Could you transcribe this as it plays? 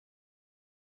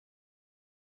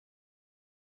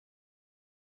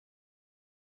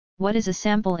What is a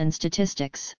sample in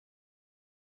statistics?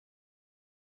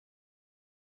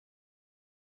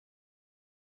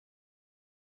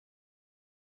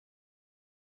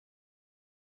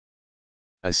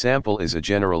 A sample is a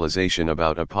generalization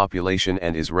about a population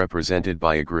and is represented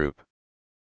by a group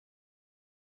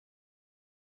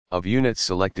of units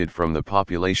selected from the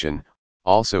population,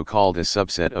 also called a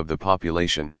subset of the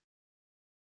population.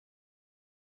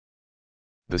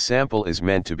 The sample is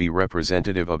meant to be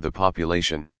representative of the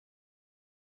population.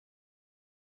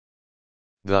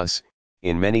 Thus,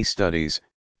 in many studies,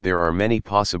 there are many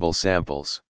possible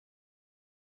samples.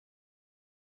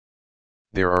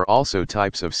 There are also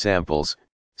types of samples,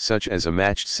 such as a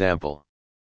matched sample,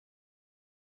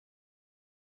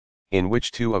 in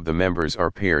which two of the members are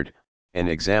paired. An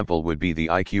example would be the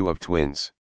IQ of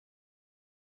twins.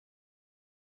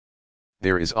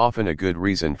 There is often a good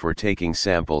reason for taking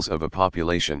samples of a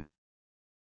population.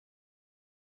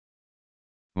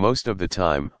 Most of the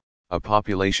time, a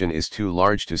population is too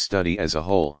large to study as a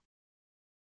whole.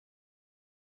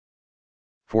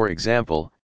 For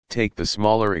example, take the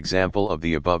smaller example of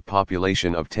the above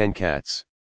population of 10 cats.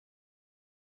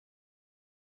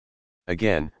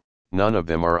 Again, none of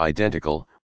them are identical,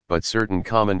 but certain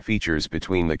common features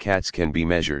between the cats can be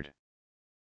measured,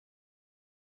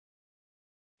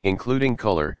 including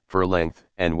color, fur length,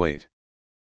 and weight.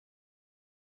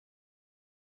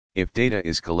 If data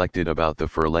is collected about the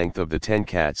fur length of the 10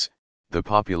 cats, the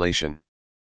population,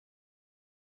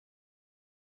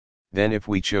 then if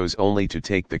we chose only to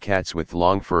take the cats with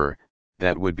long fur,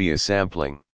 that would be a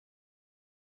sampling.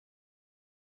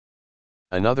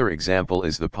 Another example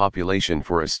is the population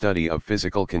for a study of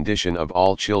physical condition of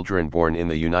all children born in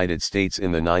the United States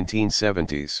in the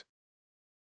 1970s.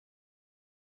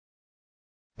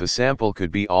 The sample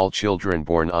could be all children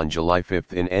born on July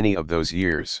 5 in any of those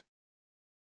years.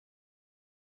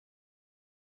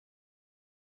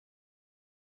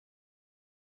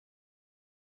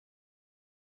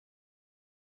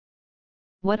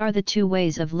 What are the two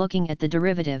ways of looking at the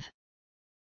derivative?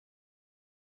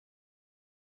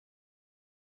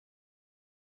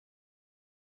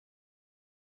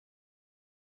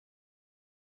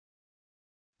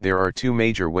 There are two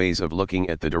major ways of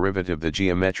looking at the derivative: the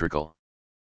geometrical,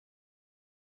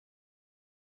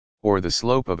 or the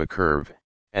slope of a curve,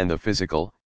 and the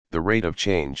physical, the rate of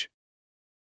change.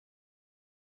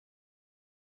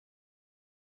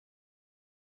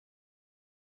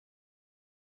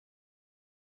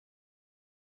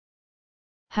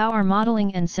 How are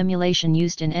modeling and simulation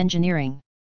used in engineering?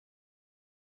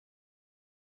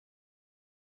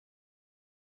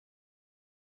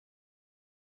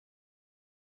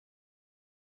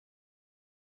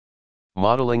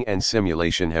 Modeling and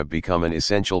simulation have become an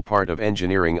essential part of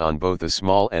engineering on both a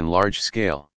small and large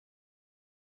scale.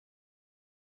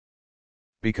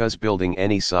 Because building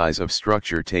any size of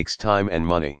structure takes time and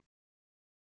money,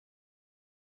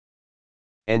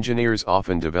 engineers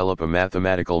often develop a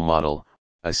mathematical model,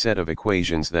 a set of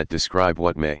equations that describe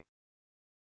what may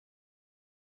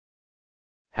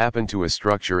happen to a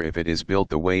structure if it is built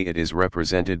the way it is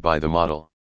represented by the model.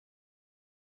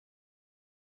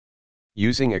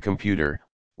 Using a computer,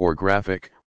 or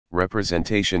graphic,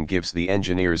 representation gives the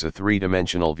engineers a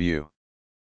three-dimensional view.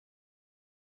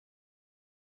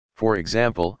 For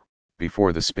example,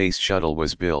 before the space shuttle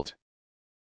was built,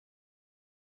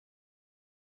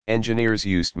 engineers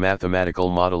used mathematical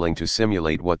modeling to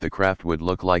simulate what the craft would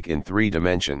look like in 3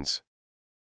 dimensions.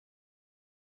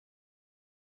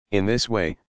 In this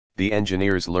way, the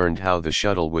engineers learned how the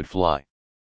shuttle would fly,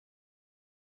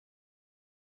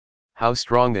 how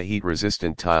strong the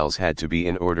heat-resistant tiles had to be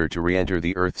in order to re-enter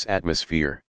the Earth's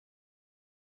atmosphere,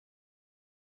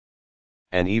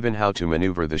 and even how to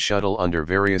maneuver the shuttle under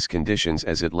various conditions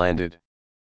as it landed.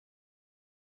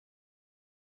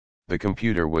 The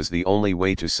computer was the only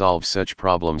way to solve such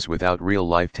problems without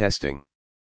real-life testing.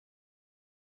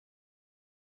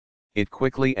 It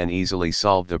quickly and easily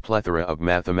solved a plethora of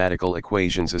mathematical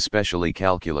equations, especially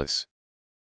calculus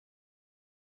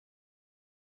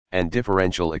and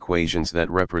differential equations that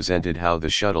represented how the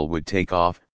shuttle would take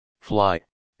off, fly,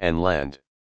 and land.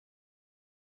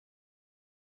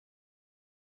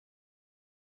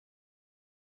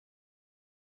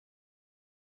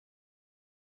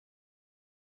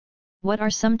 What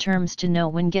are some terms to know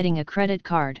when getting a credit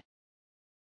card?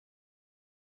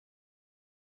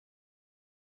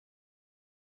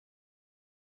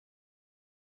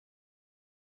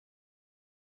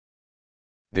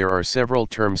 There are several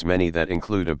terms, many that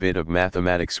include a bit of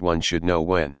mathematics one should know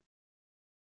when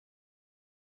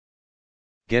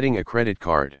getting a credit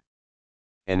card.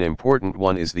 An important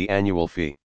one is the annual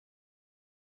fee.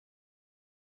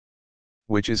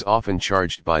 which is often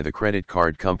charged by the credit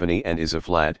card company and is a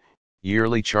flat,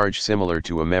 yearly charge similar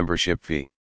to a membership fee.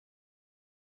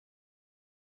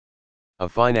 A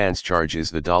finance charge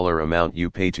is the dollar amount you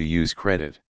pay to use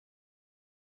credit.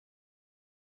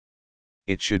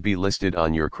 It should be listed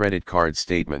on your credit card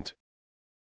statement.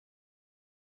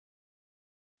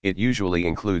 It usually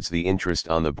includes the interest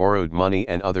on the borrowed money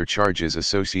and other charges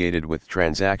associated with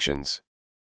transactions,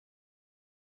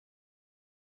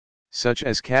 such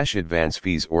as cash advance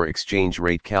fees or exchange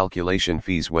rate calculation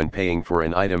fees when paying for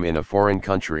an item in a foreign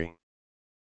country.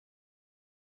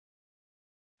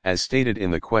 As stated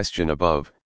in the question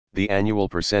above, the annual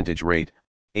percentage rate,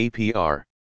 APR,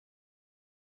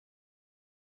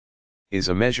 is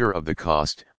a measure of the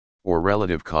cost, or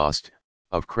relative cost,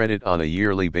 of credit on a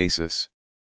yearly basis.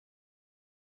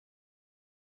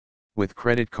 With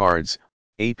credit cards,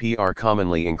 APR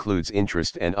commonly includes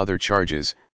interest and other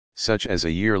charges, such as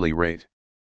a yearly rate.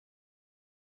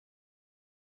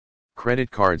 Credit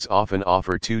cards often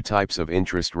offer two types of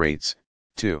interest rates,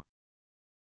 too.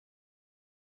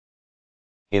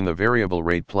 In the variable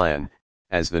rate plan,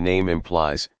 as the name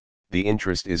implies, the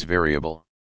interest is variable.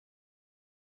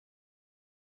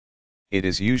 It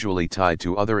is usually tied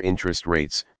to other interest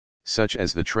rates, such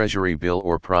as the Treasury bill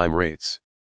or prime rates.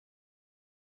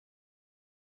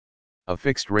 A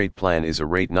fixed rate plan is a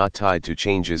rate not tied to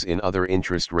changes in other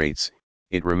interest rates,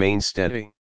 it remains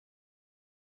steady.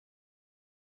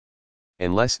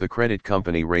 Unless the credit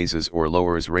company raises or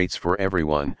lowers rates for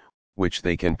everyone, which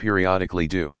they can periodically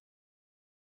do.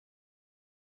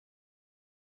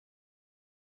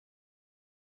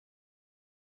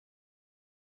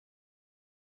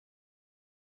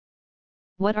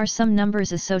 What are some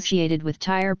numbers associated with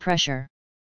tire pressure?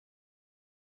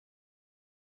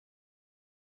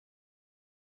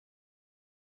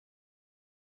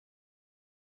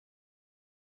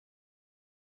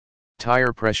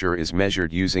 Tire pressure is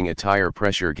measured using a tire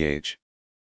pressure gauge,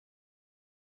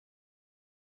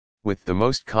 with the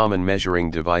most common measuring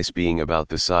device being about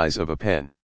the size of a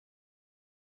pen.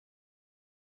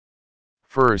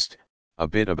 First, a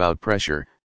bit about pressure.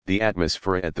 The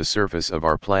atmosphere at the surface of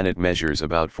our planet measures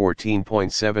about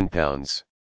 14.7 pounds.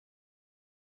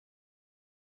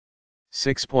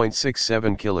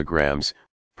 6.67 kilograms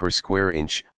per square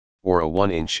inch, or a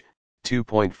 1 inch,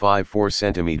 2.54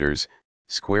 centimeters,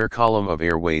 square column of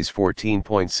air weighs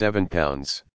 14.7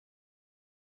 pounds.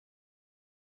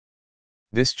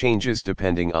 This changes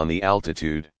depending on the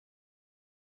altitude.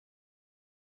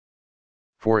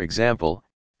 For example,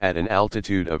 at an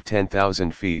altitude of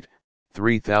 10,000 feet,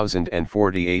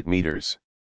 3,048 meters,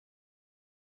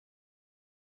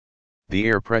 the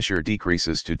air pressure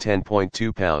decreases to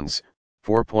 10.2 pounds,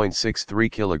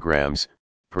 4.63 kilograms,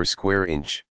 per square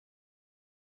inch.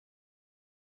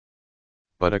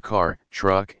 But a car,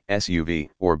 truck, SUV,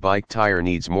 or bike tire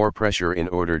needs more pressure in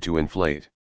order to inflate.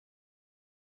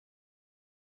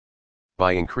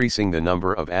 By increasing the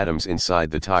number of atoms inside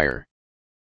the tire,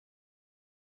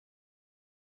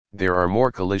 there are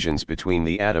more collisions between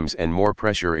the atoms and more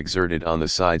pressure exerted on the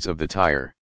sides of the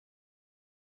tire.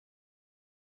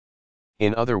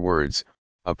 In other words,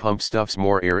 a pump stuffs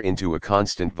more air into a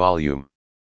constant volume.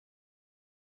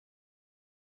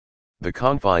 The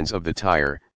confines of the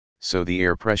tire, so the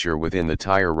air pressure within the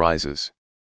tire rises.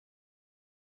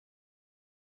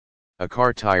 A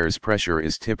car tire's pressure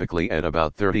is typically at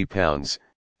about 30 pounds,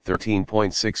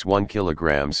 13.61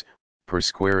 kilograms, per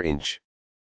square inch.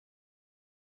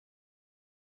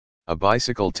 A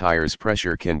bicycle tire's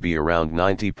pressure can be around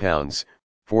 90 pounds,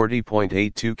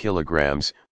 40.82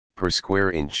 kilograms, per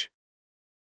square inch.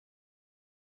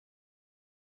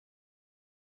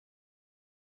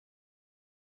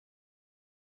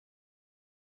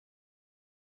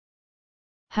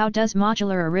 How does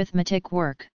modular arithmetic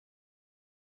work?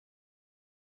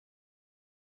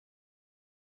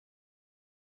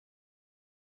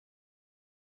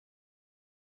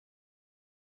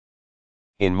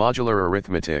 In modular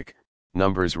arithmetic,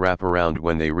 numbers wrap around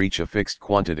when they reach a fixed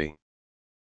quantity.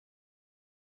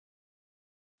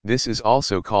 This is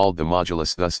also called the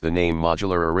modulus, thus the name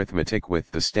modular arithmetic,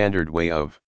 with the standard way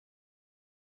of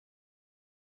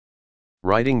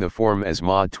writing the form as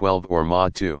mod 12 or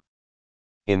mod 2.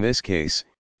 In this case,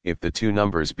 if the two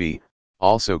numbers b,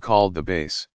 also called the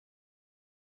base,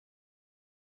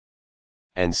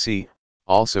 and c,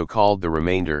 also called the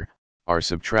remainder, are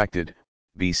subtracted,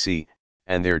 bc,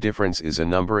 and their difference is a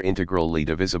number integrally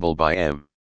divisible by m,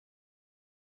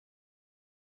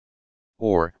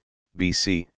 or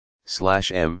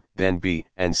bc/m, then b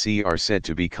and c are said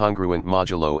to be congruent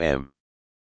modulo m.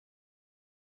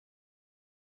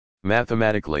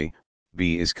 Mathematically,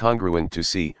 b is congruent to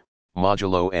c,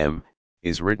 modulo m,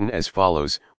 is written as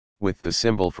follows, with the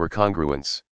symbol for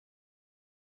congruence.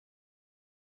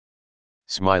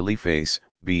 Smiley face,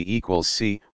 b equals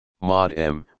c, mod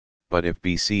m, but if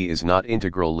bc is not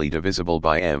integrally divisible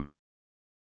by m,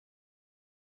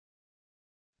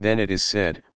 then it is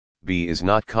said, b is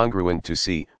not congruent to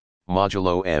c,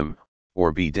 modulo m,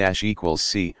 or b dash equals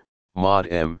c, mod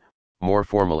m, more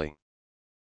formally.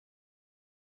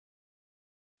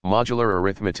 Modular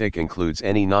arithmetic includes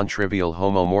any non-trivial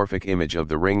homomorphic image of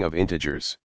the ring of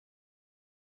integers.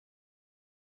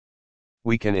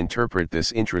 We can interpret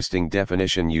this interesting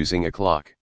definition using a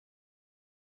clock.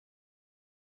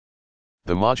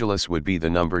 The modulus would be the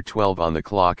number 12 on the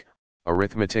clock,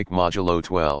 arithmetic modulo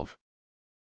 12.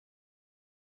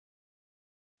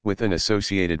 With an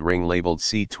associated ring labeled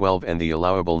C12 and the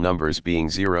allowable numbers being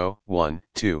 0, 1,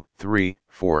 2, 3,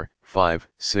 4, 5,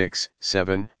 6,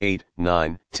 7, 8,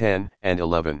 9, 10, and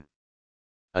 11.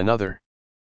 Another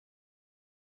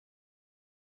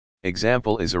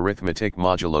example is arithmetic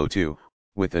modulo 2,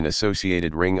 with an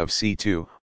associated ring of C2,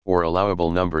 or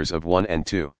allowable numbers of 1 and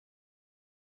 2.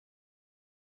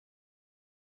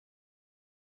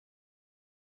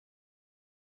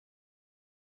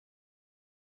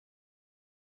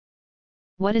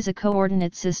 What is a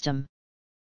coordinate system?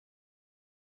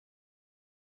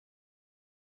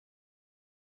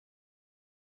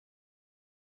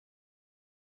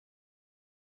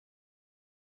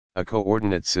 A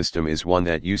coordinate system is one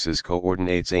that uses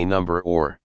coordinates a number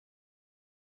or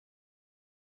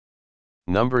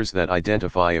numbers that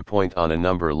identify a point on a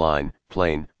number line,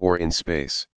 plane, or in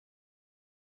space.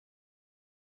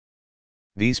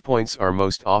 These points are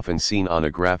most often seen on a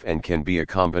graph and can be a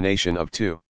combination of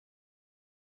two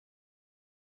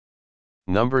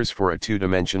numbers for a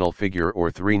two-dimensional figure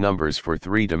or three numbers for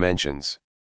 3 dimensions.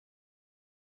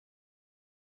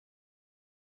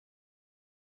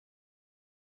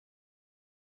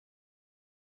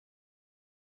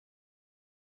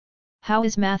 How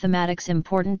is mathematics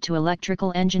important to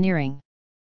electrical engineering?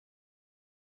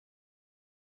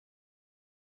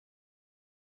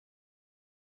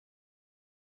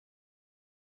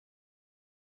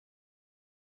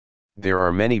 There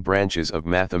are many branches of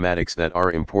mathematics that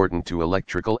are important to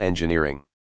electrical engineering.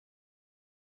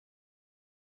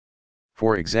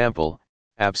 For example,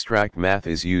 abstract math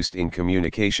is used in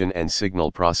communication and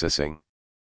signal processing.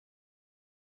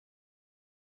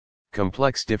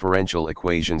 Complex differential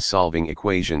equations solving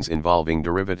equations involving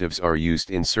derivatives are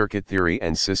used in circuit theory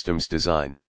and systems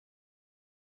design.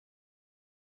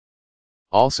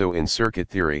 Also in circuit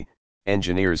theory,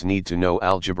 engineers need to know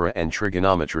algebra and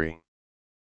trigonometry.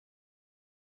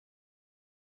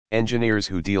 Engineers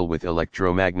who deal with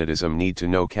electromagnetism need to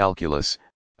know calculus,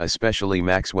 especially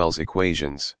Maxwell's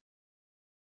equations.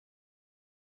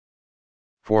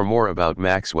 For more about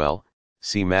Maxwell,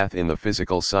 see Math in the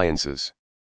Physical Sciences.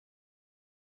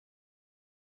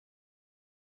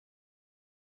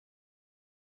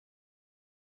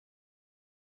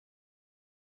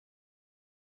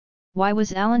 Why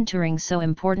was Alan Turing so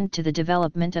important to the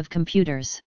development of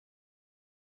computers?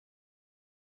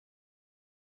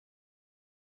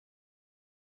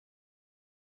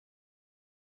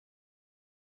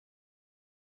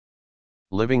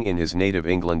 Living in his native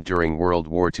England during World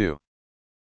War II,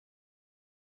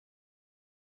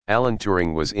 Alan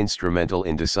Turing was instrumental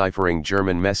in deciphering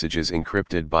German messages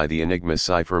encrypted by the Enigma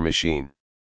cipher machine.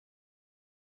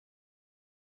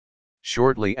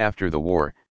 Shortly after the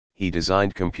war, he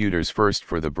designed computers first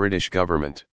for the British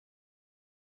government.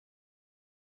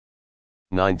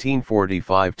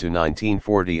 1945 to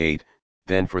 1948,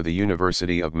 then for the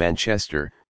University of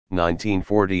Manchester,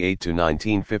 1948 to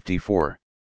 1954.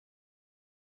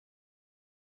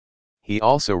 He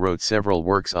also wrote several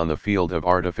works on the field of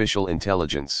artificial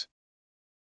intelligence.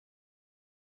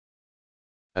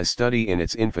 A study in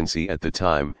its infancy at the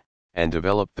time, and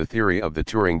developed the theory of the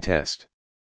Turing test,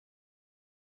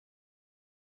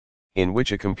 in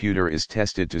which a computer is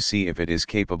tested to see if it is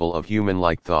capable of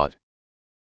human-like thought.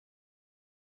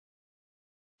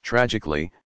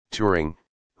 Tragically, Turing,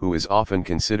 who is often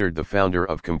considered the founder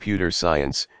of computer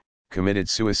science, committed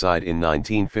suicide in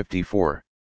 1954.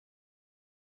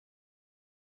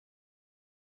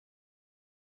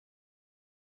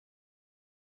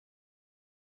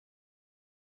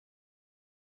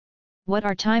 What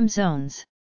are time zones?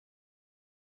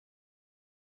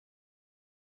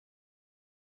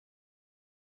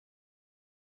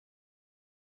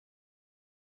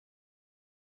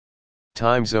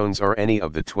 Time zones are any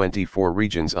of the 24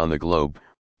 regions on the globe,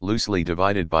 loosely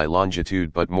divided by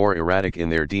longitude but more erratic in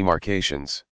their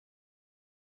demarcations,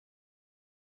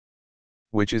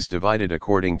 which is divided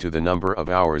according to the number of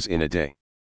hours in a day.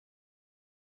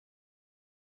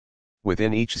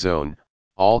 Within each zone,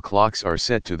 all clocks are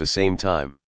set to the same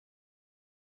time.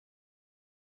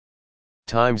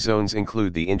 Time zones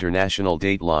include the international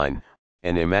date line,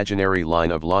 an imaginary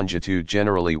line of longitude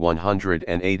generally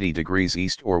 180 degrees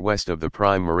east or west of the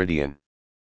prime meridian.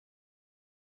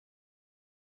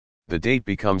 The date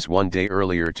becomes 1 day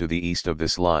earlier to the east of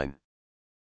this line.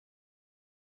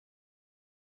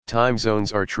 Time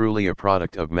zones are truly a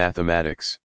product of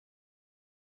mathematics.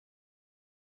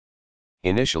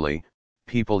 Initially,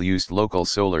 people used local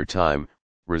solar time,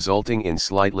 resulting in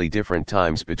slightly different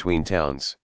times between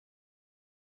towns.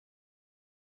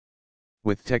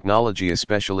 With technology,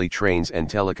 especially trains and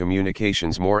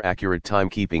telecommunications, more accurate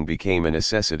timekeeping became a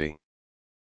necessity.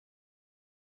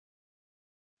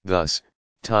 Thus,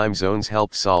 time zones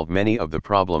helped solve many of the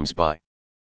problems by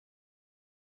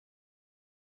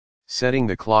setting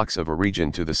the clocks of a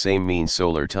region to the same mean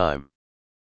solar time.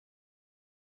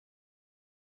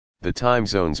 The time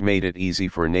zones made it easy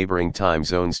for neighboring time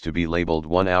zones to be labeled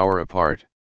 1 hour apart.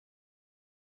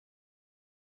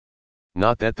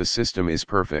 Not that the system is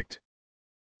perfect.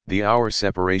 The hour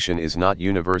separation is not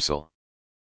universal.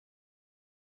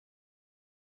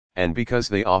 And because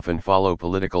they often follow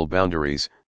political boundaries,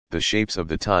 the shapes of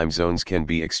the time zones can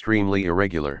be extremely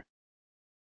irregular.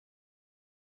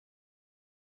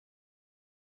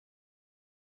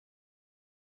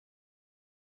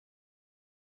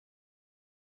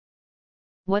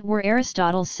 What were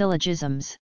Aristotle's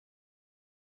syllogisms?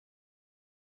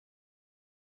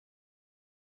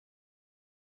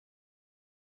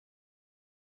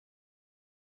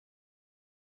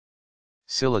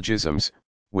 Syllogisms,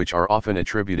 which are often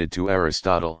attributed to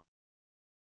Aristotle,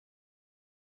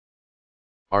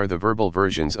 are the verbal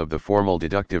versions of the formal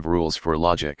deductive rules for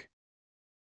logic.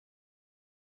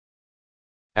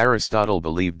 Aristotle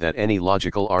believed that any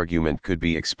logical argument could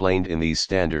be explained in these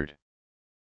standard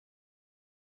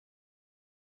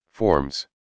forms.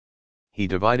 He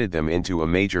divided them into a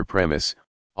major premise,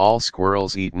 all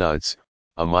squirrels eat nuts,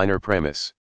 a minor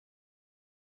premise,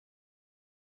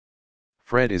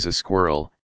 Fred is a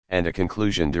squirrel, and a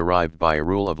conclusion derived by a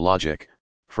rule of logic,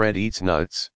 Fred eats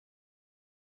nuts.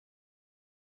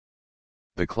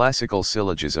 The classical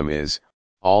syllogism is,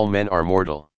 all men are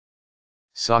mortal.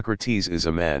 Socrates is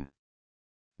a man.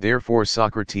 Therefore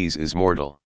Socrates is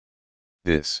mortal.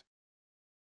 This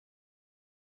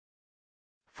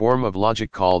form of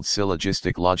logic, called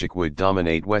syllogistic logic, would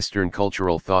dominate Western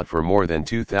cultural thought for more than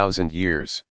 2,000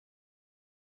 years.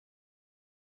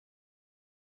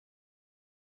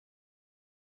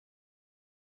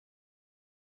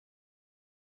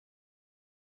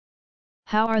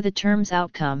 How are the terms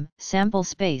outcome, sample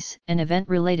space, and event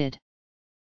related?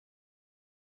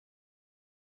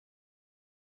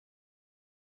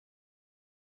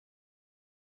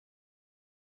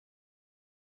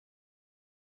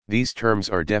 These terms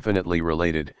are definitely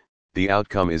related. The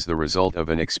outcome is the result of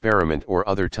an experiment or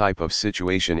other type of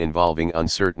situation involving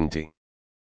uncertainty.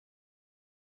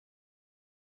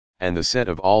 And the set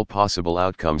of all possible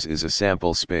outcomes is a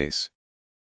sample space.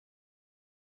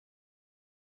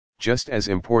 Just as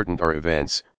important are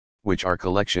events, which are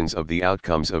collections of the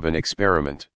outcomes of an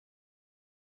experiment,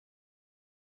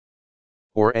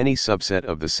 or any subset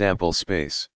of the sample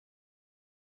space.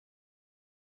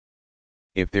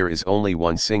 If there is only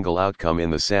one single outcome in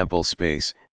the sample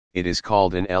space, it is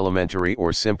called an elementary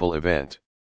or simple event.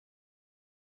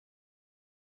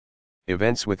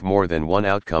 Events with more than one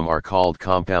outcome are called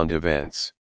compound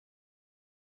events.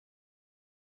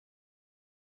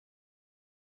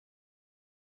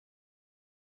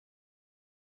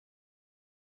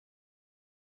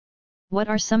 What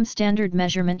are some standard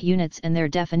measurement units and their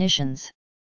definitions?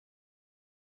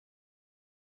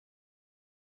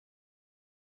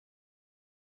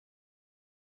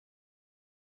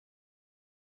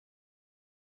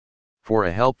 For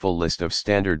a helpful list of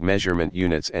standard measurement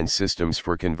units and systems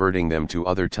for converting them to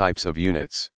other types of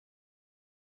units,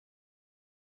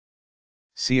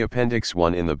 see Appendix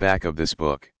 1 in the back of this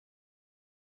book.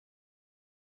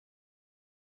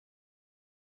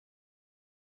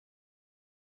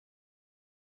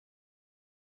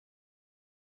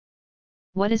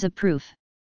 What is a proof?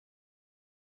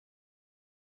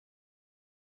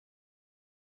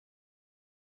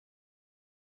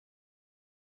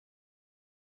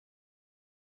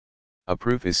 A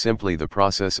proof is simply the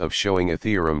process of showing a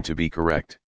theorem to be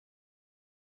correct.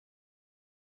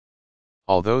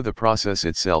 Although the process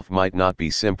itself might not be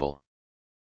simple,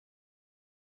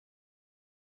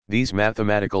 these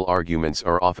mathematical arguments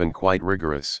are often quite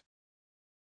rigorous,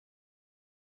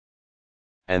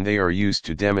 and they are used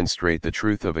to demonstrate the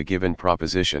truth of a given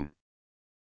proposition.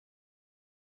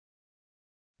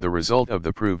 The result of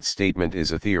the proved statement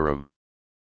is a theorem.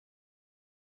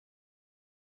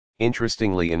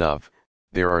 Interestingly enough,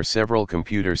 there are several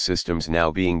computer systems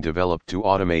now being developed to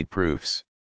automate proofs.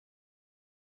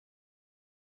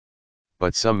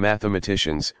 But some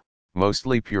mathematicians,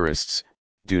 mostly purists,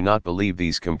 do not believe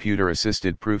these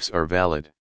computer-assisted proofs are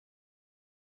valid.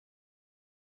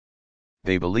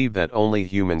 They believe that only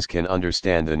humans can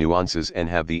understand the nuances and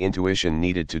have the intuition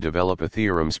needed to develop a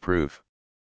theorem's proof.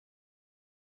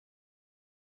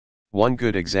 One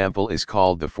good example is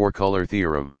called the four-color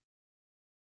theorem.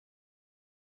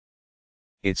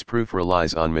 Its proof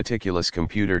relies on meticulous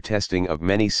computer testing of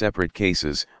many separate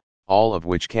cases, all of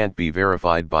which can't be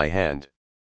verified by hand.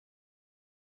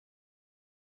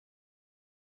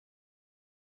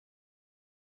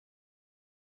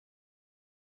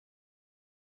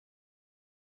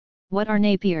 What are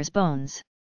Napier's bones?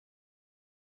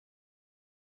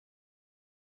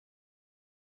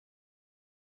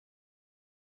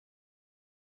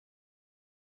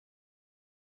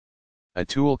 A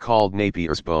tool called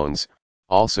Napier's bones,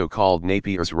 also called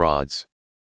Napier's rods,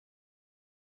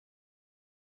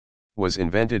 was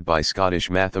invented by Scottish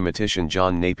mathematician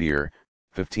John Napier,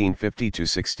 1550 to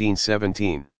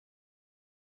 1617.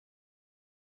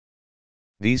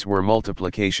 These were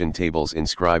multiplication tables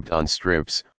inscribed on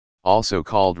strips, also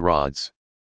called rods,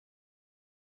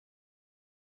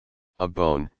 of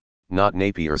bone, not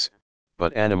Napier's,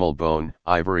 but animal bone,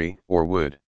 ivory, or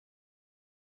wood.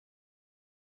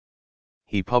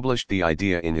 He published the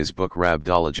idea in his book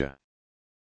Rhabdologia,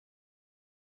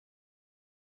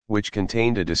 which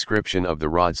contained a description of the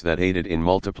rods that aided in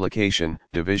multiplication,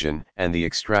 division, and the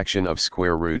extraction of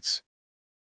square roots.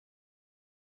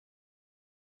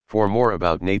 For more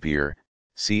about Napier,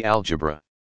 see algebra.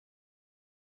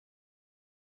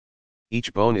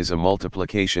 Each bone is a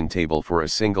multiplication table for a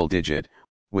single digit,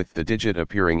 with the digit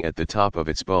appearing at the top of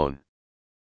its bone.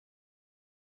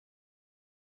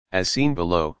 As seen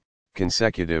below,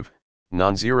 consecutive,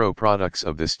 non-zero products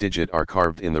of this digit are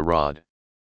carved in the rod,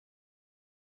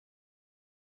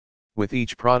 with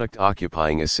each product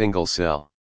occupying a single cell.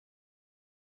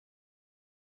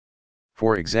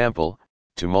 For example,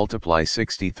 to multiply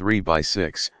 63 by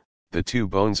 6, the two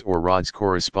bones or rods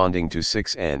corresponding to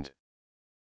 6 and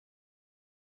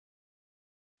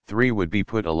 3 would be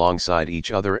put alongside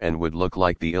each other and would look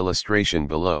like the illustration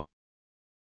below.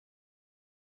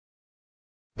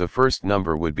 The first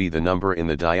number would be the number in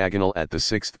the diagonal at the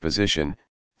sixth position,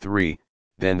 3,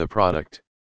 then the product,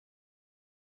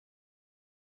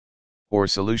 or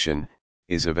solution,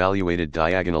 is evaluated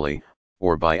diagonally,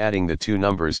 or by adding the two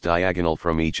numbers diagonal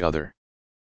from each other.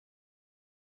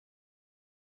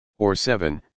 Or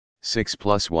 7, 6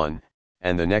 plus 1,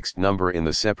 and the next number in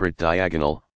the separate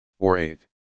diagonal, or 8.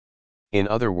 In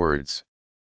other words,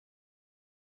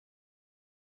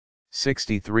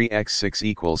 63x6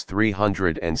 equals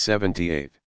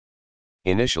 378.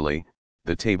 Initially,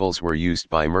 the tables were used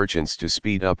by merchants to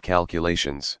speed up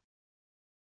calculations.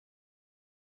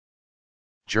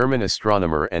 German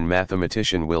astronomer and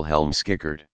mathematician Wilhelm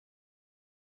Schickard,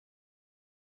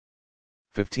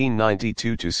 1592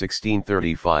 to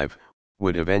 1635,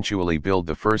 would eventually build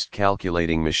the first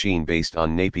calculating machine based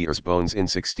on Napier's bones in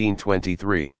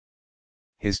 1623.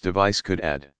 His device could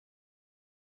add,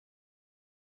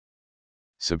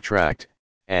 subtract,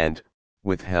 and,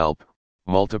 with help,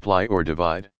 multiply or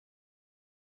divide.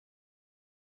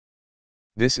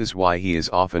 This is why he is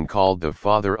often called the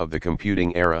father of the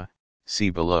computing era, see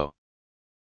below.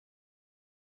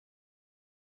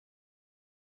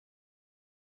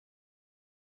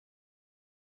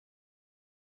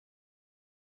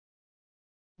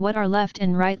 What are left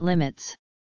and right limits?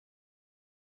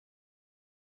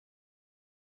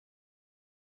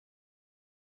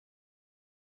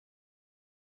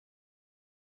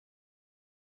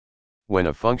 When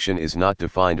a function is not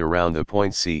defined around the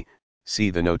point C, see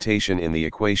the notation in the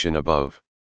equation above.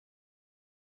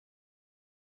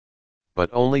 But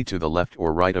only to the left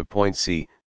or right of point C,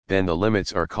 then the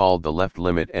limits are called the left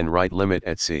limit and right limit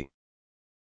at C.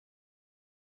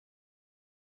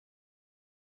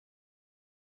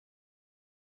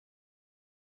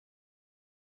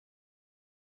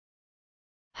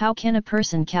 How can a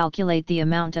person calculate the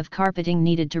amount of carpeting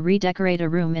needed to redecorate a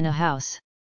room in a house?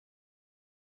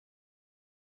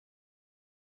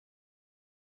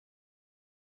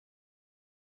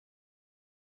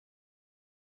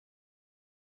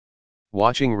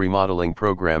 Watching remodeling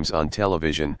programs on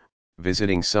television,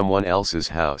 visiting someone else's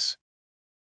house,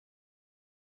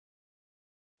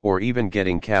 or even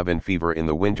getting cabin fever in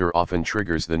the winter often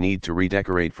triggers the need to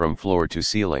redecorate from floor to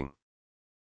ceiling.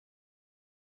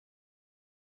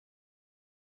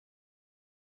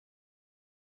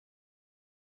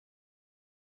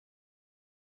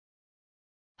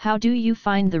 How do you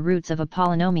find the roots of a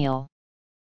polynomial?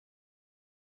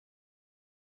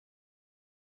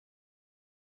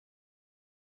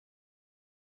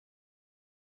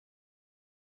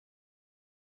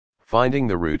 Finding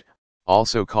the root,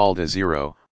 also called a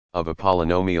zero, of a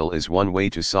polynomial is one way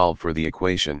to solve for the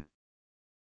equation.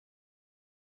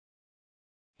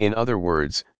 In other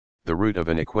words, the root of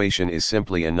an equation is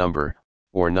simply a number,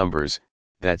 or numbers,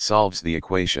 that solves the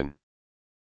equation.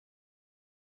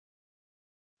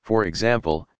 For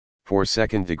example, for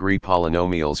second-degree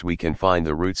polynomials we can find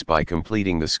the roots by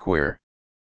completing the square.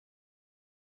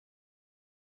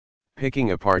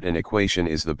 Picking apart an equation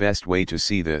is the best way to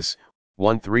see this.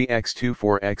 1 3x 2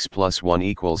 4x plus 1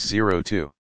 equals 0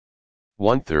 2.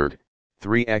 1/3,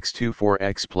 3x 2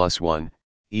 4x plus 1,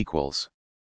 equals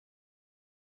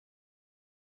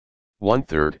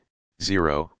 1/3,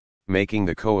 0, making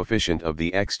the coefficient of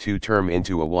the x2 term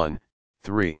into a 1,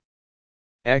 3.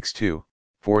 x2,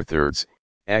 4/3,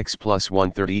 x plus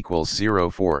 1/3 equals 0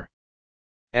 4.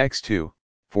 x2,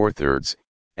 4/3,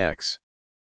 x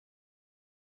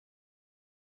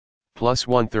plus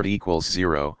 1/3 equals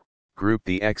 0, group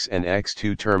the x and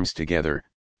x2 terms together,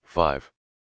 5.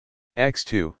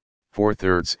 x2,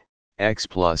 4/3, x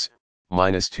plus,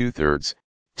 minus 2/3,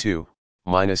 2,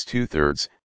 minus 2/3,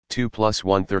 2 plus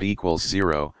 1/3 equals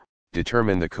 0,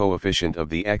 determine the coefficient of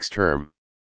the x term.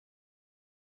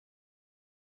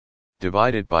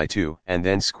 Divide it by 2 and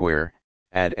then square,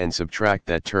 add and subtract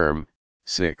that term,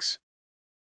 6.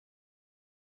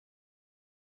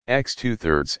 x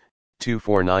 2/3, 2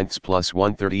 4/9 plus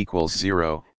 1/3 equals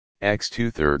 0, x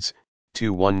 2/3,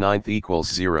 2 1/9 equals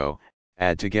 0,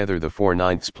 add together the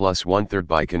 4/9 plus 1/3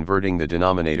 by converting the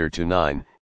denominator to 9,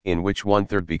 in which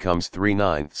 1/3 becomes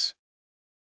 3/9.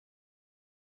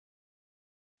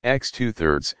 x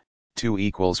 2/3, 2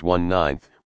 equals 1/9,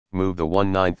 move the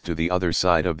 1/9 to the other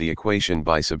side of the equation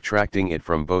by subtracting it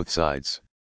from both sides.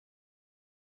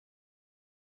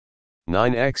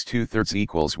 9x 2/3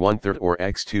 equals 1/3 or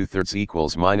x 2/3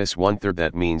 equals minus 1/3.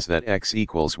 That means that x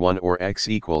equals 1 or x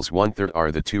equals 1/3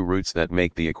 are the two roots that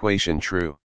make the equation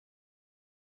true.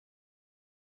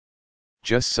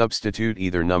 Just substitute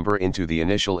either number into the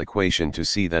initial equation to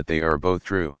see that they are both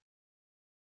true.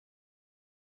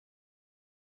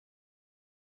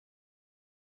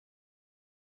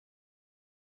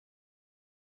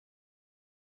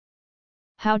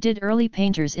 How did early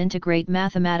painters integrate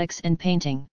mathematics in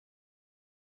painting?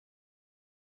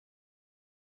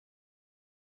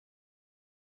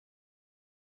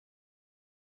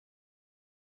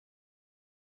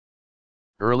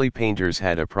 Early painters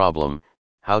had a problem: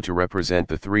 how to represent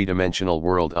the three-dimensional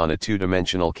world on a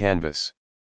two-dimensional canvas.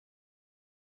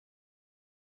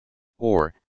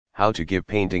 Or, how to give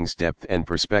paintings depth and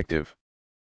perspective.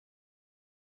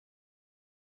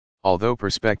 Although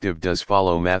perspective does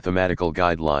follow mathematical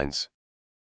guidelines,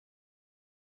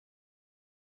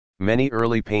 many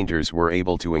early painters were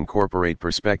able to incorporate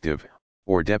perspective,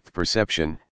 or depth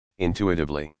perception,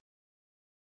 intuitively.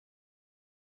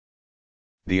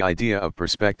 The idea of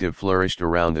perspective flourished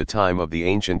around the time of the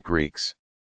ancient Greeks,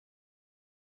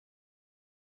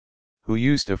 who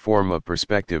used a form of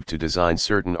perspective to design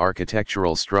certain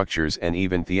architectural structures and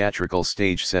even theatrical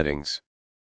stage settings.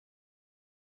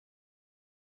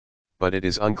 But it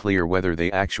is unclear whether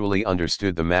they actually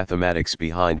understood the mathematics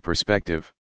behind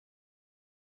perspective.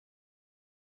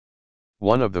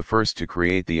 One of the first to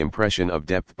create the impression of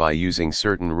depth by using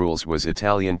certain rules was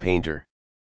Italian painter,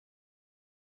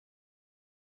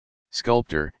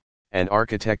 sculptor, and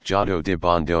architect Giotto di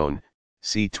Bondone,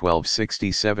 c.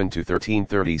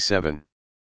 1267–1337.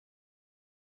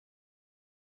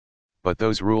 But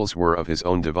those rules were of his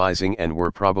own devising and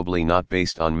were probably not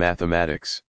based on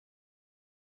mathematics.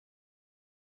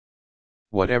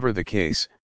 Whatever the case,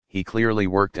 he clearly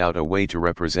worked out a way to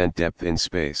represent depth in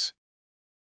space.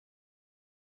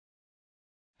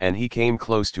 And he came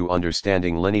close to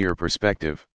understanding linear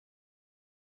perspective.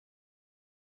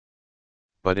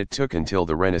 But it took until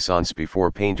the Renaissance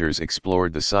before painters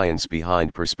explored the science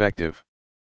behind perspective.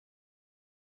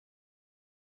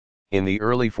 In the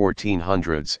early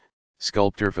 1400s,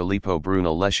 sculptor Filippo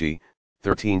Brunelleschi,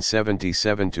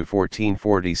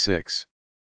 1377–1446,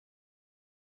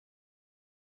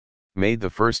 made the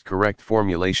first correct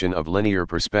formulation of linear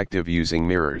perspective using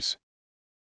mirrors.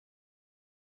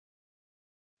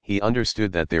 He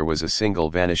understood that there was a single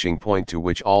vanishing point to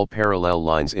which all parallel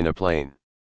lines in a plane,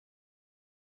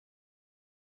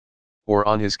 or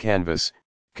on his canvas,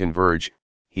 converge.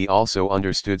 He also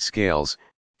understood scales,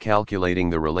 calculating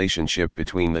the relationship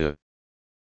between the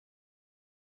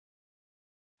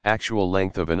actual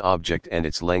length of an object and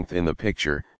its length in the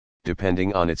picture,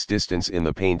 depending on its distance in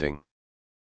the painting.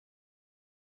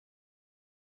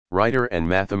 Writer and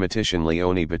mathematician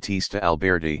Leone Battista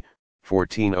Alberti,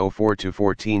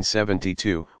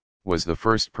 1404–1472, was the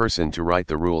first person to write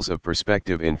the rules of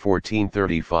perspective in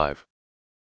 1435.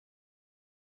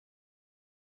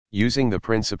 Using the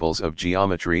principles of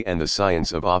geometry and the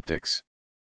science of optics.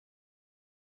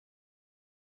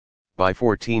 By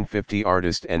 1450,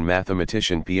 artist and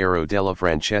mathematician Piero della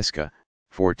Francesca,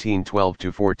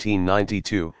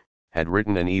 1412–1492, had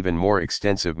written an even more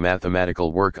extensive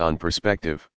mathematical work on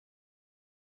perspective,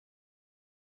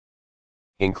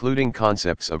 including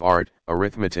concepts of art,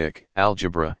 arithmetic,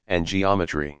 algebra, and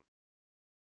geometry.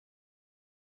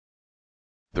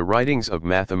 The writings of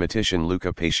mathematician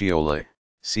Luca Pacioli,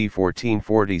 c.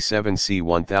 1447–c.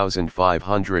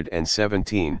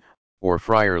 1517, or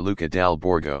Friar Luca dal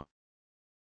Borgo,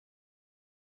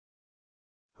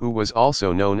 who was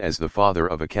also known as the father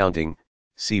of accounting,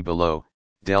 see below,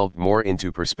 delved more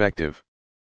into perspective,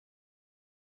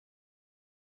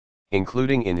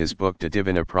 including in his book De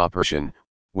Divina Proportion,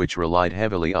 which relied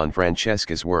heavily on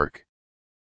Francesca's work.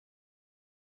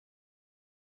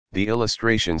 The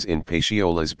illustrations in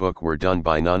Pacioli's book were done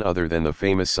by none other than the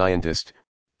famous scientist,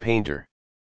 painter,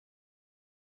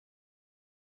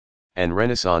 and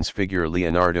Renaissance figure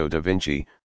Leonardo da Vinci,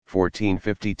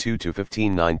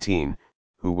 1452–1519,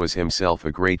 who was himself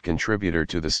a great contributor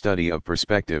to the study of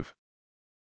perspective.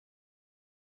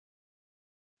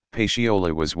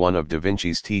 Pacioli was one of da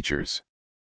Vinci's teachers,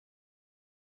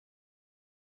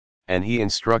 and he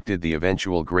instructed the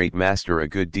eventual great master a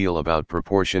good deal about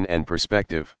proportion and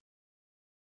perspective.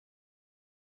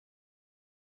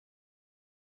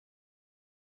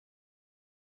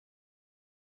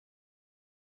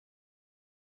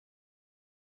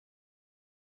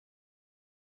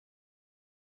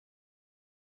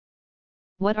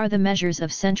 What are the measures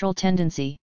of central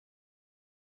tendency?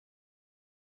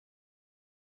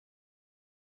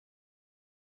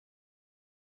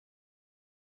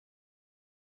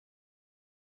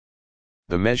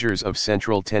 The measures of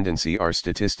central tendency are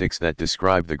statistics that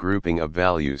describe the grouping of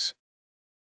values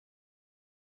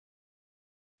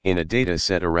in a data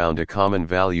set around a common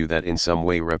value that in some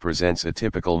way represents a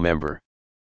typical member.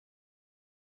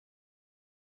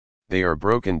 They are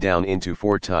broken down into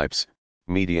four types: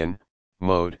 median,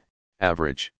 mode,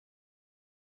 average.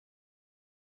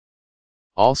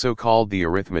 Also called the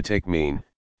arithmetic mean,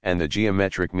 and the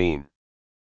geometric mean.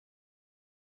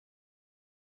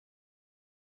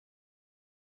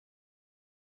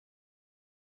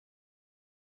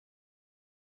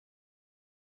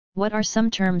 What are some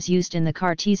terms used in the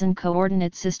Cartesian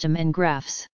coordinate system and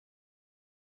graphs?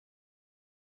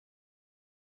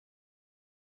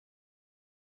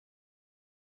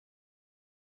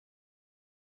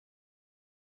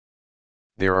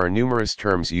 There are numerous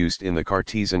terms used in the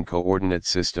Cartesian coordinate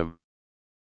system.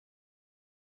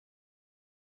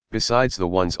 Besides the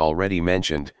ones already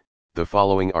mentioned, the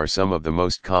following are some of the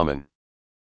most common.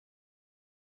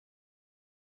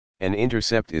 An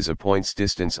intercept is a point's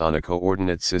distance on a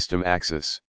coordinate system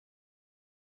axis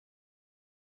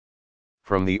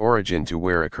from the origin to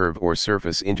where a curve or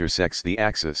surface intersects the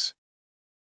axis.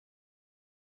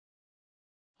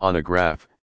 On a graph,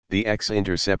 the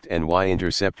x-intercept and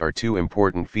y-intercept are two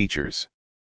important features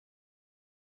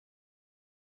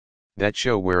that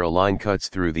show where a line cuts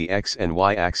through the x and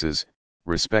y axes,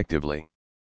 respectively.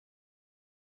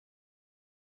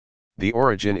 The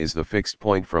origin is the fixed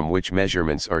point from which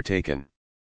measurements are taken.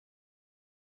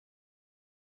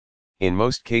 In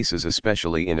most cases,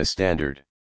 especially in a standard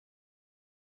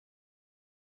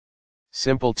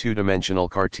simple two-dimensional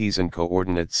Cartesian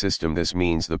coordinate system, this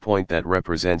means the point that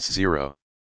represents 0.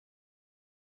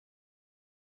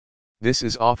 This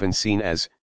is often seen as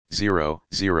 0,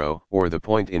 0, or the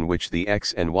point in which the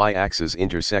x and y axes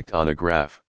intersect on a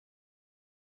graph.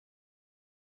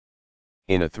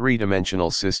 In a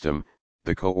three-dimensional system,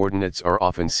 the coordinates are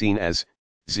often seen as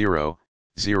 0,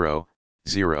 0,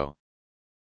 0.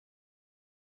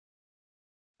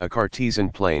 A Cartesian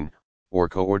plane, or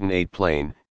coordinate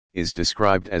plane, is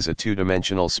described as a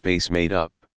two-dimensional space made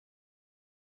up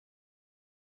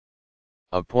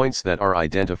of points that are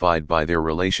identified by their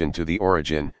relation to the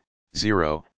origin,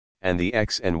 0, and the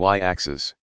x and y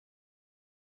axes.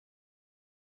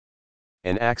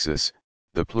 An axis,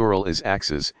 the plural is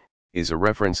axes, is a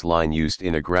reference line used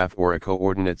in a graph or a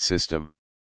coordinate system,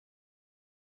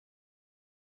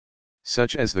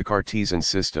 such as the Cartesian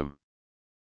system.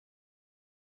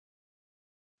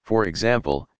 For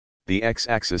example, the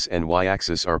x-axis and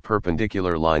y-axis are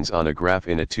perpendicular lines on a graph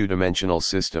in a two-dimensional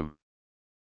system.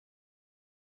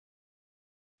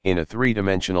 In a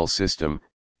three-dimensional system,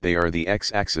 they are the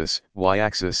x-axis,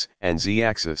 y-axis, and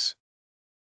z-axis.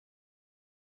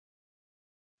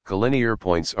 Collinear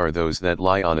points are those that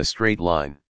lie on a straight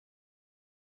line.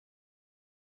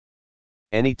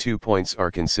 Any two points are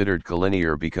considered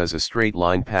collinear because a straight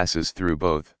line passes through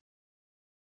both.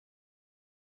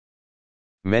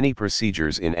 Many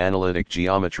procedures in analytic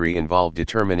geometry involve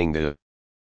determining the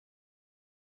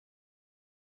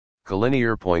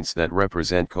collinear points that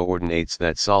represent coordinates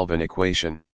that solve an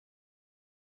equation.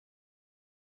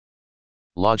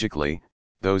 Logically,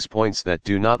 those points that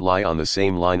do not lie on the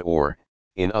same line or,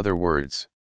 in other words,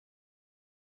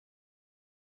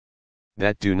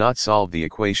 that do not solve the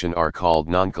equation are called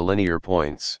noncollinear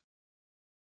points.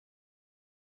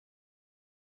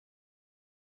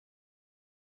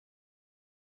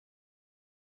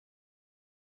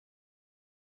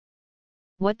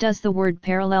 What does the word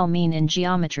parallel mean in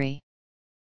geometry?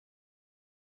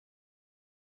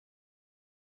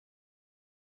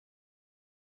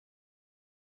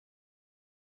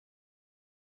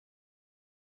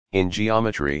 In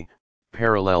geometry,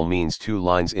 parallel means two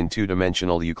lines in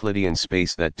two-dimensional Euclidean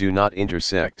space that do not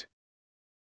intersect,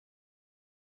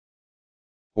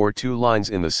 or two lines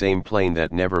in the same plane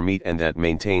that never meet and that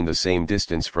maintain the same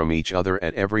distance from each other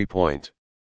at every point.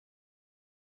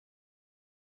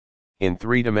 In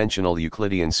three-dimensional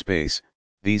Euclidean space,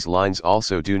 these lines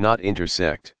also do not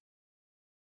intersect,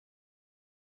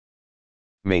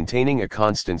 maintaining a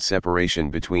constant separation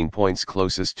between points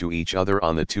closest to each other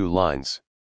on the two lines.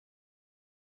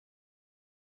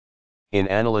 In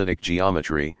analytic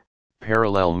geometry,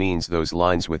 parallel means those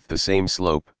lines with the same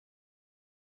slope,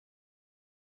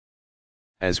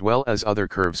 as well as other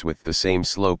curves with the same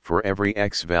slope for every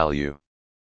x value.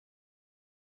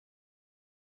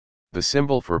 The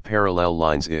symbol for parallel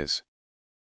lines is.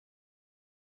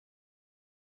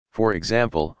 For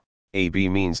example, AB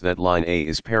means that line A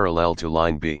is parallel to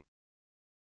line B.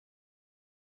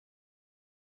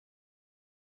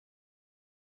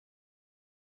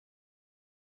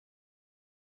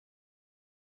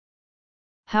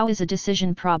 How is a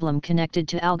decision problem connected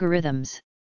to algorithms?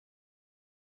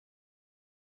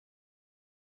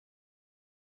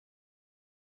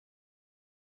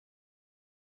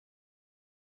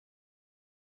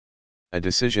 A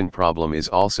decision problem is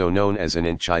also known as an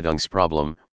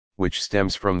Entscheidungsproblem, which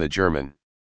stems from the German.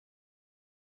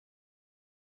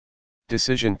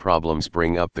 Decision problems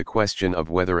bring up the question of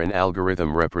whether an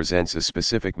algorithm represents a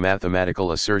specific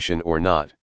mathematical assertion or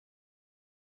not,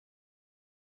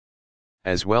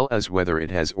 as well as whether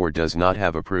it has or does not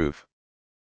have a proof.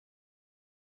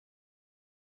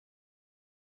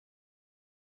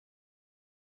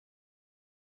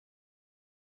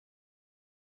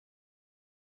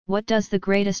 What does the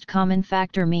greatest common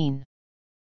factor mean?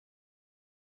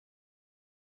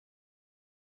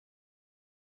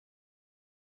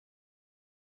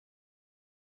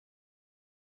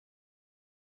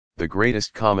 The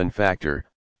greatest common factor,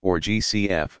 or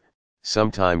GCF,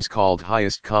 sometimes called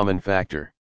highest common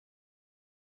factor,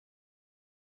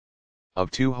 of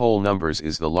two whole numbers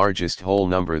is the largest whole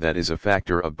number that is a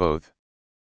factor of both.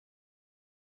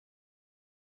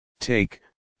 Take,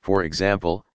 for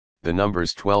example, the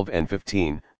numbers 12 and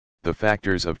 15, the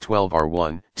factors of 12 are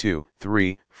 1, 2,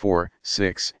 3, 4,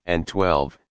 6, and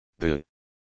 12, the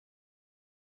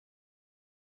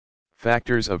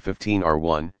factors of 15 are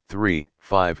 1, 3,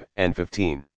 5, and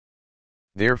 15.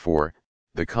 Therefore,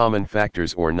 the common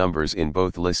factors or numbers in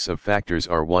both lists of factors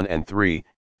are 1 and 3,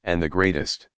 and the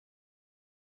greatest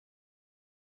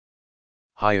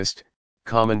highest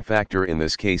common factor in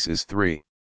this case is 3.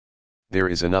 There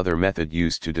is another method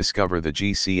used to discover the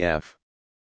GCF.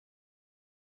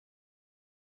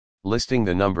 Listing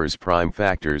the numbers' prime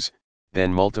factors,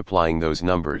 then multiplying those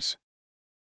numbers.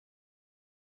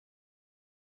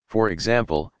 For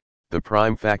example, the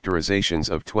prime factorizations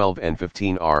of 12 and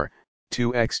 15 are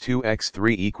 2x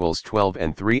 2x3 equals 12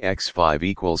 and 3x5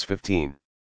 equals 15.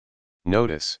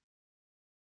 Notice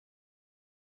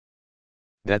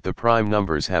that the prime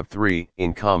numbers have 3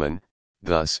 in common,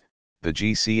 thus, the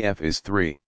GCF is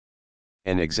 3.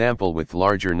 An example with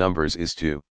larger numbers is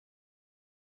to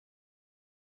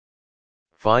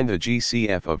find the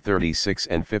GCF of 36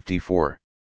 and 54.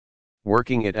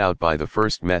 Working it out by the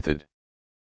first method.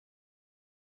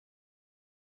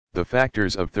 The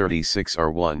factors of 36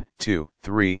 are 1, 2,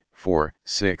 3, 4,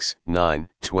 6, 9,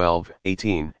 12,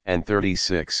 18, and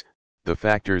 36. The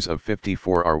factors of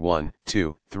 54 are 1,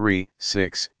 2, 3,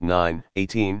 6, 9,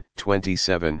 18,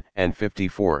 27, and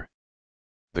 54.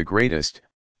 The greatest,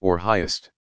 or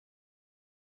highest,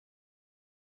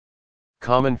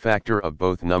 common factor of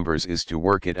both numbers is to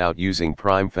work it out using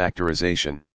prime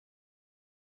factorization.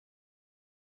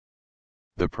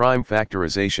 The prime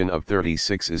factorization of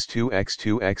 36 is 2x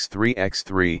 2x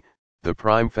 3x3, The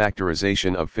prime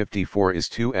factorization of 54 is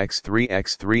 2x3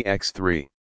 x3 x3.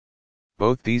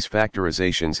 Both these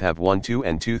factorizations have 1 2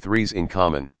 and 2 3's in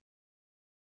common.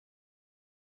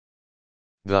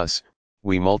 Thus,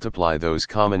 we multiply those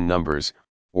common numbers,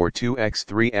 or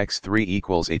 2x3 x3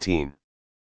 equals 18.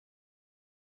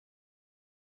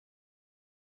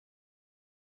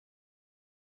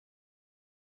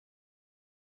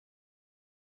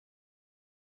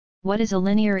 What is a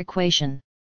linear equation?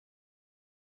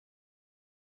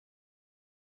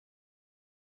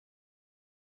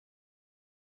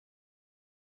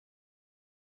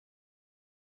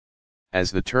 As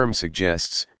the term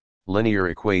suggests, linear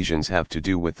equations have to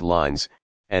do with lines,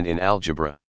 and in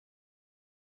algebra.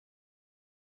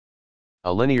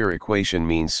 A linear equation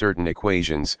means certain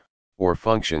equations, or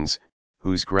functions,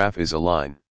 whose graph is a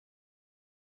line.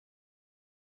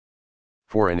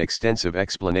 For an extensive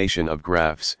explanation of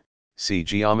graphs, see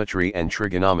geometry and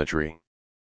trigonometry.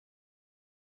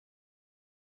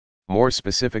 More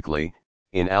specifically,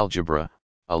 in algebra,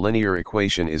 a linear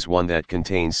equation is one that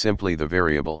contains simply the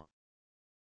variable,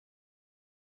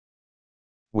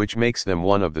 which makes them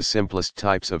one of the simplest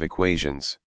types of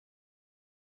equations.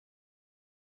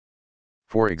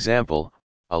 For example,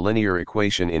 a linear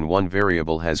equation in one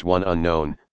variable has one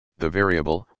unknown, the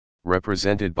variable,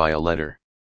 represented by a letter.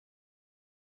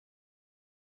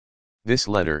 This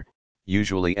letter,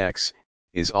 usually x,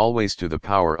 is always to the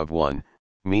power of 1,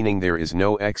 meaning there is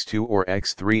no x2 or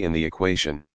x3 in the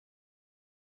equation.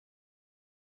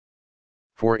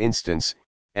 For instance,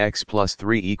 x plus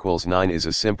 3 equals 9 is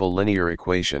a simple linear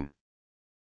equation.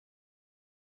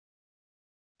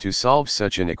 To solve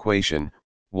such an equation,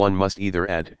 one must either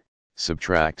add,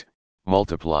 subtract,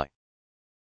 multiply,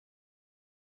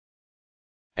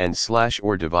 and slash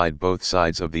or divide both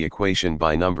sides of the equation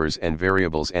by numbers and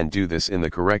variables, and do this in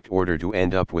the correct order to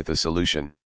end up with a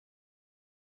solution.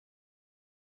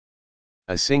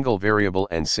 A single variable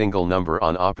and single number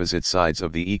on opposite sides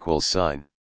of the equals sign.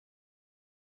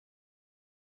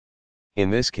 In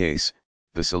this case,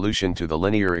 the solution to the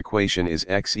linear equation is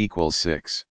x equals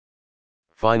 6.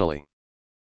 Finally,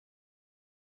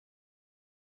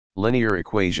 linear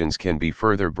equations can be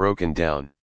further broken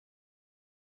down.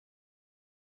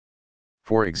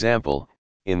 For example,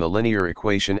 in the linear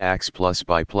equation x plus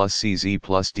b plus cz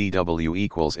plus dw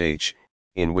equals h,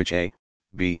 in which a,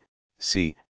 b,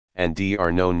 c, and d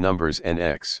are known numbers and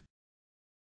x,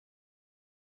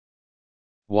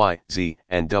 y, z,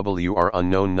 and w are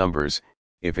unknown numbers,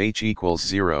 if h equals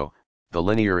 0, the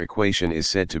linear equation is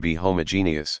said to be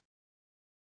homogeneous.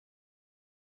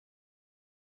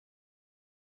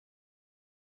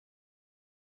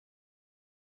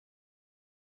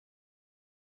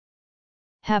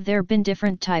 Have there been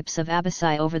different types of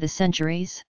abaci over the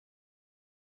centuries?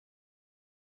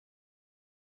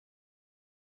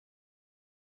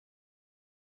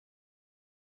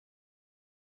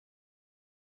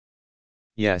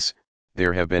 Yes,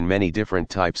 there have been many different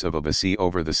types of abaci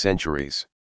over the centuries,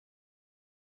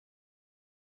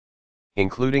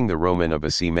 including the Roman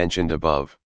abaci mentioned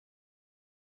above.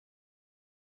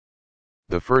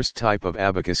 The first type of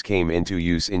abacus came into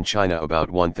use in China about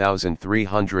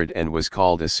 1300 and was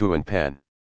called a suan pen.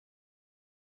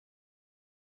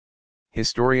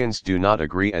 Historians do not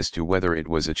agree as to whether it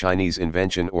was a Chinese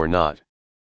invention or not.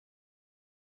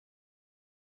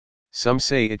 Some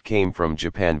say it came from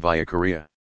Japan via Korea.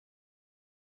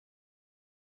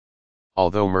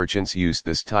 Although merchants used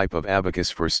this type of abacus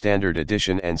for standard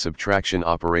addition and subtraction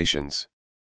operations,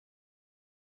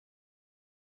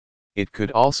 it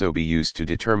could also be used to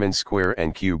determine square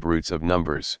and cube roots of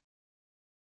numbers.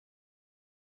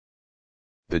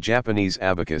 The Japanese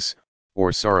abacus,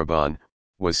 or soroban,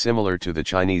 was similar to the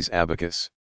Chinese abacus,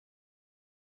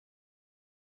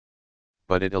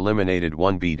 but it eliminated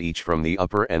one bead each from the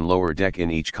upper and lower deck in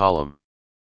each column.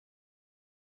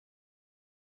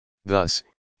 Thus,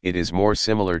 it is more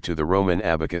similar to the Roman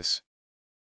abacus.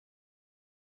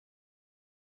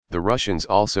 The Russians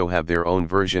also have their own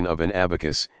version of an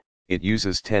abacus. It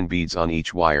uses 10 beads on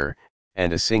each wire,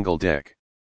 and a single deck.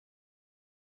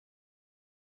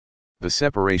 The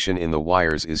separation in the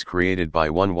wires is created by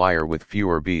one wire with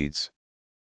fewer beads.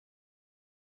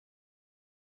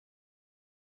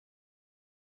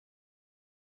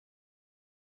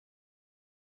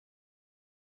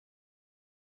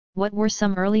 What were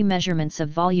some early measurements of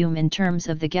volume in terms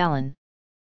of the gallon?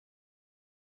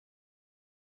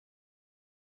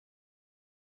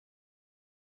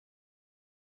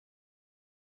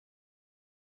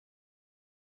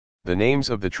 The names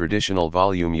of the traditional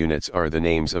volume units are the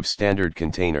names of standard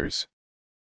containers.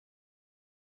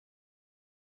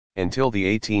 Until the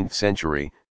 18th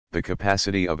century, the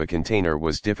capacity of a container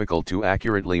was difficult to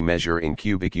accurately measure in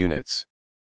cubic units.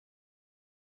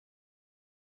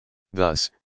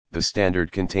 Thus, the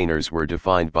standard containers were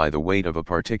defined by the weight of a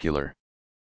particular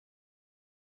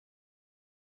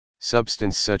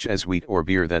substance such as wheat or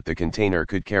beer that the container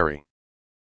could carry.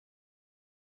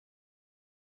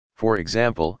 For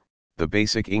example, the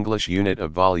basic English unit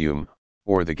of volume,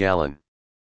 or the gallon,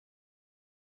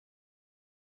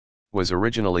 was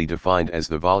originally defined as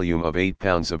the volume of 8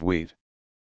 pounds of wheat.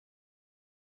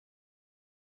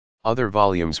 Other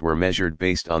volumes were measured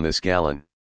based on this gallon.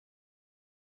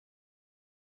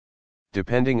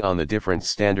 Depending on the different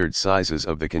standard sizes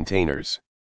of the containers.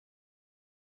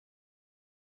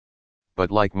 But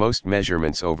like most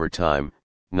measurements over time,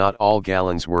 not all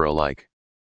gallons were alike.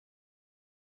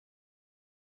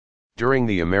 During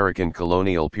the American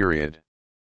colonial period,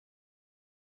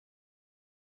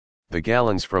 the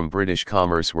gallons from British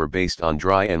commerce were based on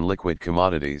dry and liquid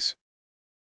commodities.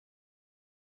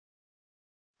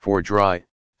 For dry,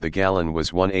 the gallon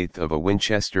was 1/8 of a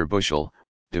Winchester bushel,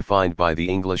 defined by the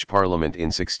English Parliament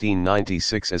in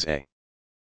 1696 as a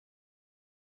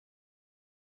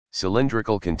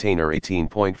cylindrical container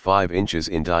 18.5 inches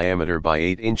in diameter by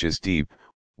 8 inches deep,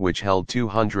 which held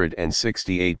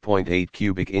 268.8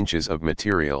 cubic inches of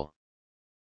material.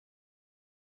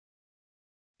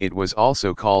 It was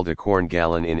also called a corn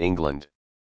gallon in England.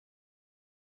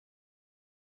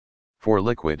 For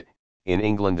liquid, in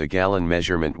England the gallon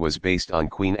measurement was based on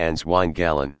Queen Anne's wine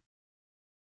gallon.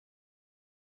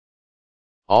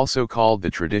 Also called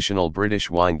the traditional British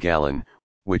wine gallon,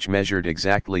 which measured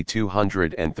exactly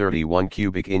 231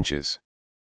 cubic inches.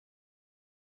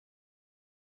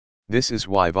 This is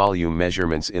why volume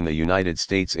measurements in the United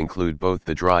States include both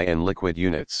the dry and liquid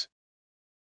units.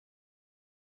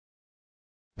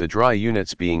 The dry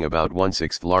units being about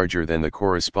 1/6 larger than the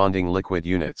corresponding liquid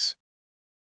units.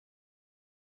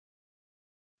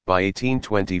 By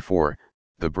 1824,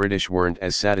 the British weren't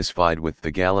as satisfied with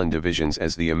the gallon divisions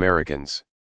as the Americans.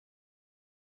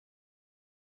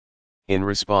 In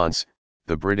response,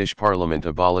 the British Parliament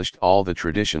abolished all the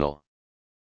traditional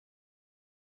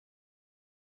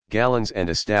gallons and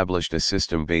established a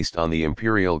system based on the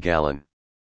imperial gallon.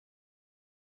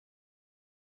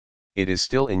 It is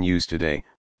still in use today,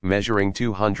 measuring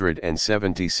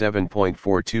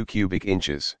 277.42 cubic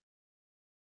inches.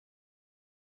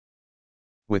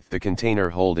 With the container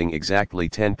holding exactly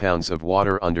 10 pounds of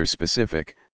water under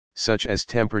specific, such as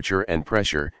temperature and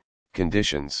pressure,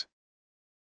 conditions.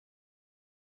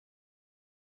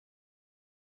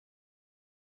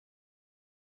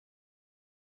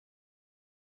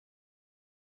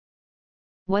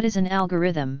 What is an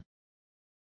algorithm?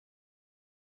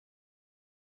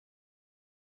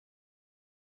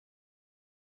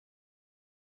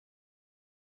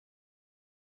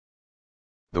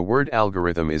 The word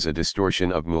algorithm is a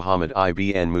distortion of Muhammad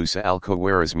ibn Musa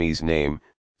al-Khwarizmi's name,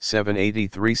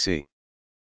 783 c.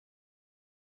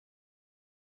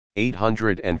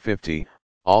 850,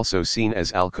 also seen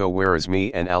as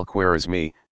al-Khwarizmi and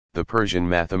al-Khwarizmi, the Persian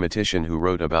mathematician who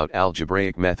wrote about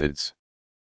algebraic methods.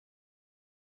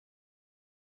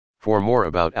 For more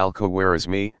about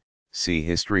al-Khwarizmi, see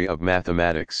History of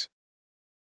Mathematics.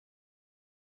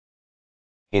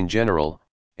 In general,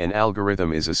 an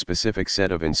algorithm is a specific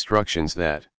set of instructions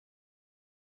that,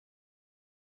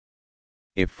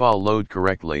 if followed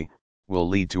correctly, will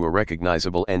lead to a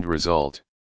recognizable end result.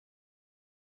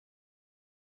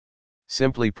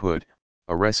 Simply put,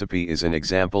 a recipe is an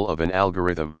example of an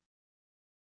algorithm.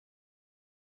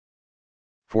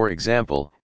 For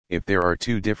example, if there are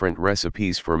two different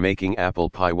recipes for making apple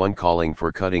pie, one calling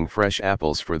for cutting fresh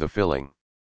apples for the filling,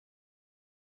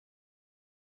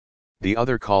 the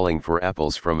other calling for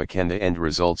apples from a can, the end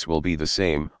results will be the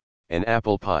same, an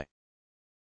apple pie.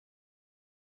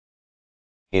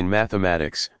 In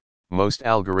mathematics, most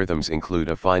algorithms include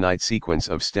a finite sequence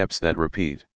of steps that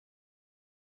repeat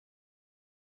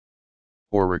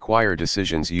or require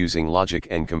decisions using logic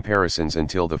and comparisons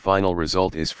until the final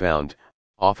result is found,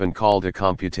 often called a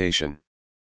computation.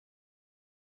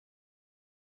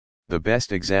 The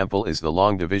best example is the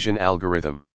long division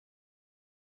algorithm,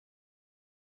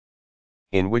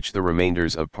 in which the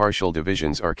remainders of partial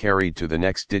divisions are carried to the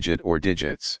next digit or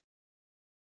digits.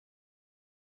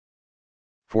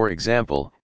 For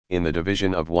example, in the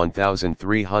division of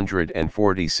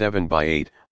 1347 by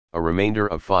 8, a remainder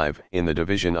of 5 in the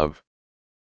division of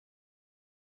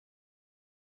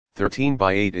 13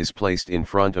 by 8 is placed in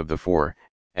front of the 4,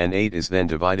 and 8 is then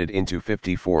divided into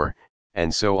 54,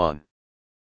 and so on.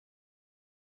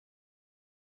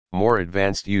 More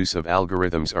advanced use of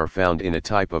algorithms are found in a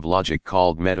type of logic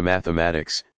called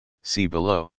metamathematics, see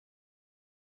below.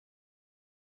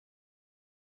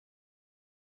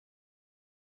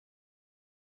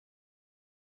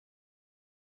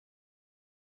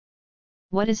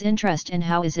 What is interest and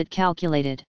how is it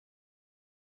calculated?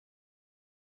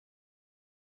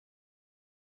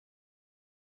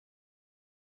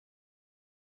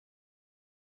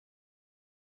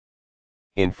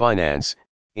 In finance,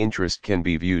 interest can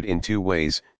be viewed in two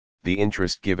ways: the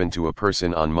interest given to a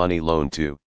person on money loaned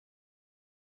to,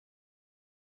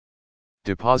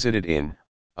 deposited in,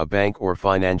 a bank or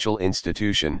financial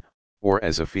institution, or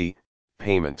as a fee,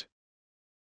 payment.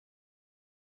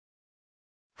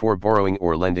 For borrowing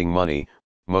or lending money,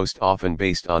 most often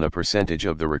based on a percentage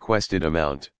of the requested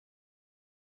amount.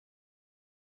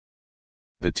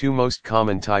 The two most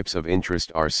common types of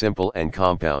interest are simple and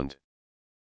compound.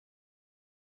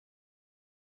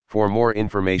 For more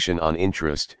information on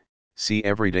interest, see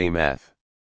Everyday Math.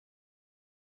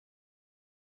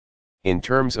 In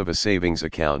terms of a savings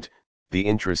account, the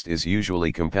interest is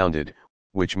usually compounded,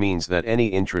 which means that any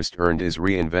interest earned is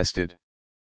reinvested.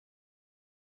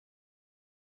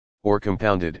 Or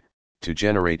compounded, to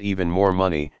generate even more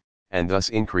money, and thus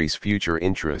increase future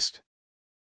interest.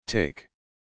 Take,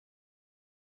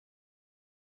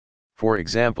 for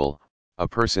example, a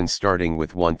person starting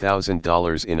with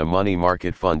 $1,000 in a money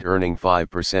market fund earning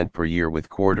 5% per year with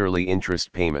quarterly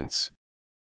interest payments.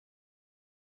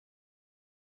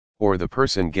 Or the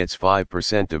person gets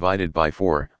 5% divided by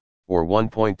 4, or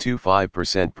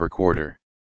 1.25% per quarter.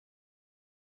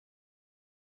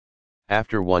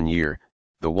 After 1 year,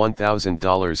 the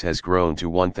 $1,000 has grown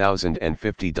to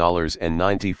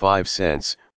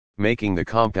 $1,050.95, making the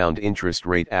compound interest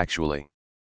rate actually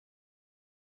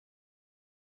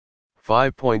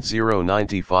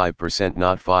 5.095%,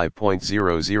 not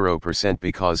 5.00%,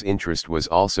 because interest was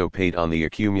also paid on the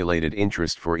accumulated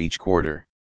interest for each quarter.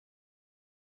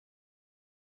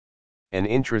 An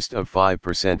interest of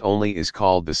 5% only is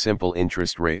called the simple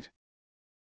interest rate.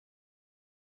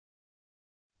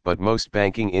 But most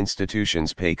banking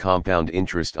institutions pay compound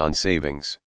interest on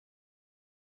savings.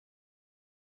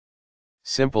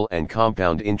 Simple and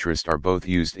compound interest are both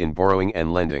used in borrowing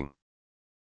and lending.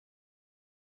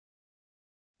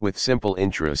 With simple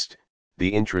interest, the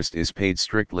interest is paid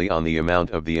strictly on the amount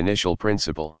of the initial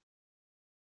principal.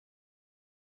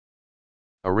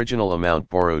 Original amount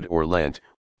borrowed or lent,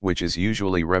 which is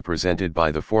usually represented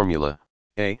by the formula,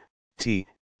 A, T,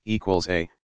 equals A,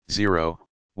 0,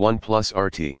 1 plus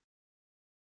RT.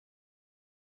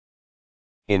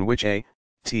 In which A,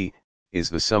 T, is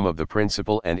the sum of the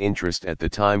principal and interest at the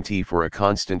time T for a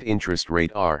constant interest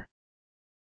rate R.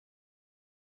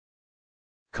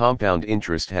 Compound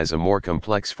interest has a more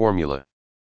complex formula.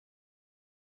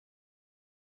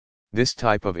 This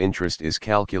type of interest is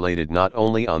calculated not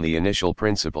only on the initial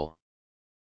principal,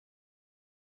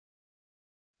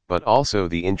 but also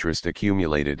the interest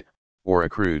accumulated, or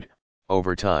accrued,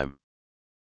 over time.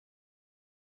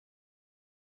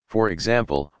 For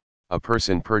example, a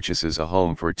person purchases a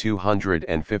home for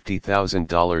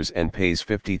 $250,000 and pays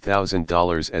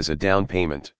 $50,000 as a down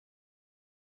payment.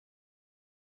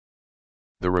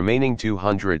 The remaining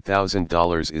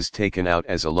 $200,000 is taken out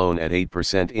as a loan at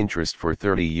 8% interest for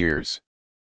 30 years.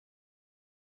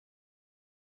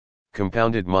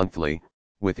 Compounded monthly,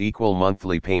 with equal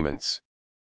monthly payments.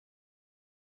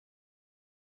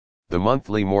 The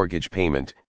monthly mortgage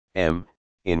payment, M,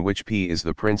 in which P is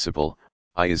the principal,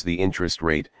 I is the interest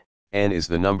rate, N is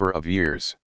the number of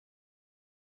years,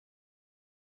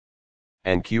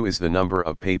 and Q is the number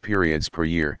of pay periods per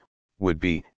year, would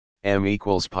be M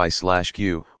equals pi slash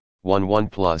Q, 1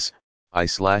 plus, I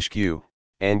slash Q,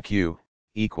 NQ,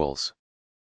 equals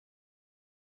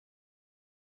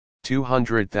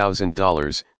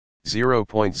 $200,000,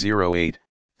 0.08,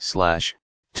 slash,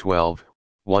 12,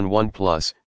 1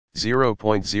 plus,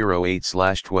 0.08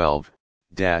 slash 12,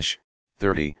 dash,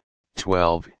 30,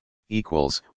 12,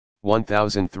 equals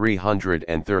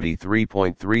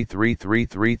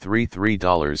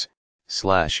 $1,333.333333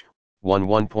 slash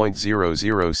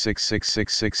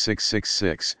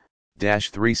 11.00666666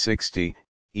 dash 360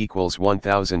 equals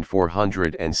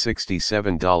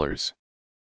 $1,467.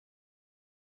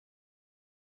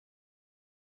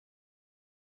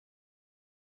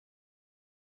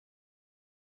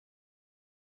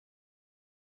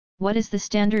 What is the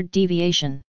standard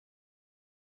deviation?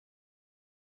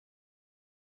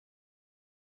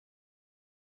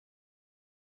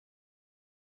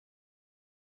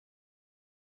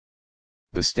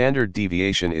 The standard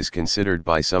deviation is considered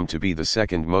by some to be the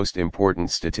second most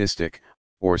important statistic,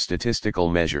 or statistical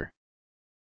measure.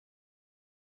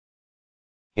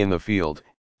 In the field,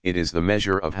 it is the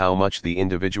measure of how much the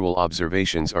individual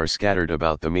observations are scattered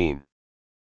about the mean.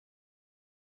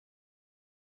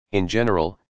 In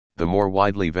general, the more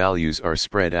widely values are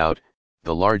spread out,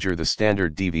 the larger the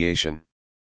standard deviation.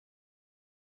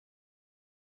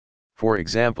 For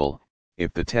example,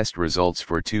 if the test results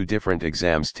for two different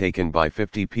exams taken by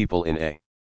 50 people in a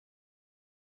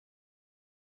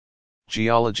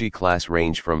geology class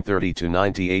range from 30 to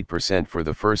 98% for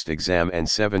the first exam and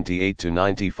 78 to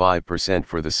 95%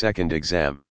 for the second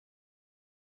exam,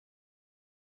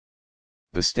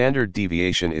 the standard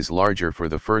deviation is larger for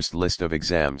the first list of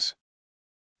exams.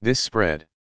 This spread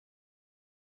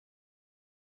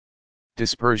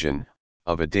dispersion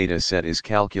of a data set is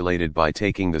calculated by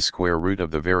taking the square root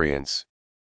of the variance.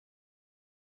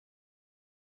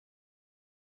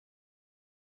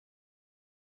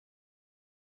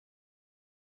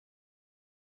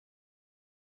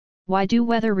 Why do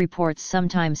weather reports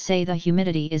sometimes say the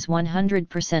humidity is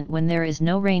 100% when there is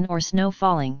no rain or snow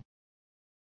falling?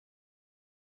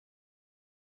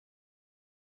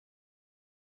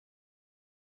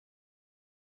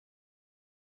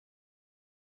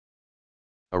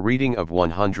 A reading of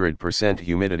 100%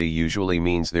 humidity usually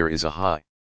means there is a high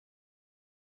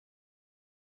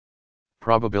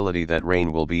probability that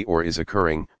rain will be or is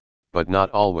occurring, but not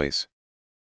always.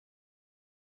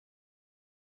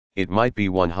 It might be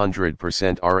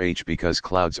 100% RH because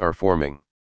clouds are forming.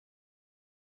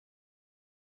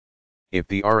 If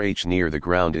the RH near the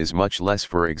ground is much less,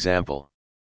 for example,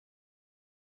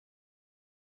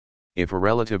 if a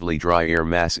relatively dry air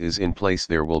mass is in place,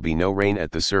 there will be no rain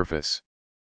at the surface.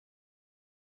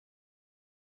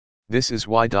 This is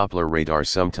why Doppler radar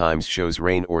sometimes shows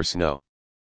rain or snow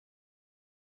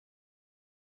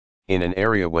in an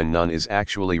area when none is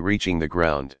actually reaching the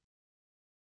ground.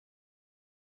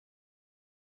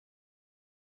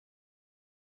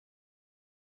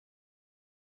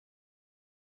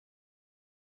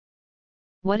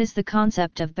 What is the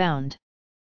concept of bound?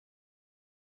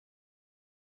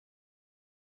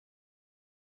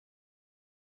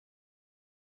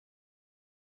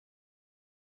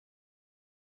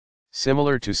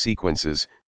 Similar to sequences,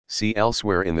 see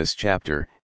elsewhere in this chapter,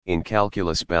 in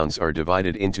calculus bounds are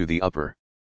divided into the upper,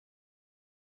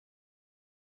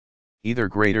 either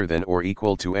greater than or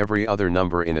equal to every other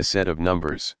number in a set of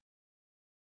numbers,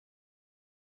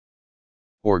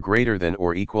 or greater than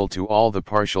or equal to all the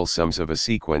partial sums of a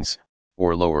sequence,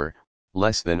 or lower,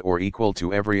 less than or equal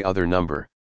to every other number.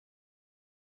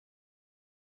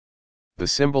 The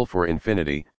symbol for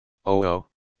infinity, OO,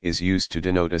 is used to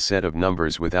denote a set of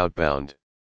numbers without bound,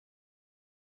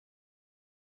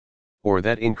 or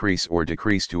that increase or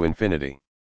decrease to infinity.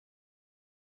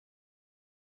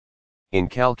 In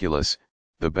calculus,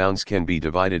 the bounds can be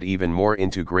divided even more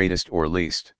into greatest or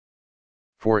least.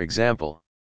 For example,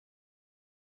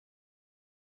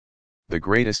 the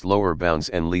greatest lower bounds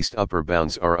and least upper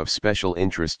bounds are of special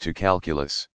interest to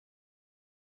calculus,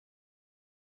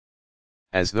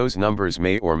 as those numbers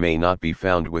may or may not be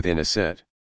found within a set.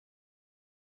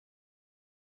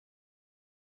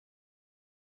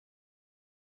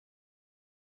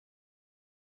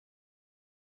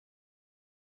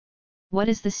 What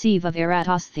is the sieve of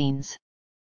Eratosthenes?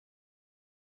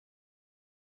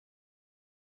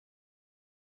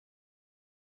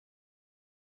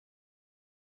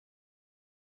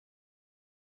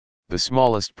 The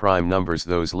smallest prime numbers,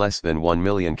 those less than 1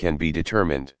 million, can be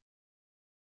determined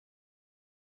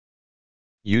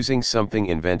using something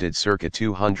invented circa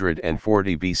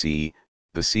 240 BCE,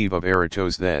 the sieve of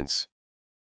Eratosthenes.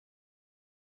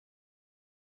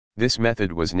 This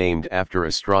method was named after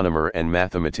astronomer and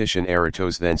mathematician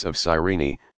Eratosthenes of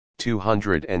Cyrene,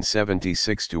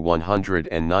 276 to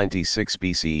 196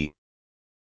 BCE,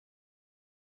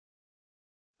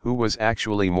 who was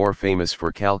actually more famous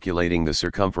for calculating the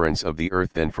circumference of the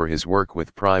Earth than for his work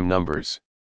with prime numbers.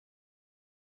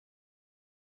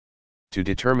 To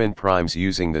determine primes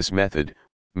using this method,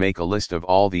 make a list of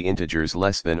all the integers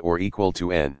less than or equal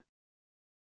to n.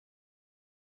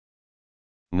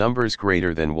 Numbers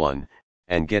greater than 1,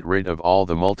 and get rid of all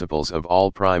the multiples of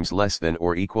all primes less than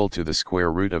or equal to the square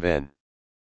root of n.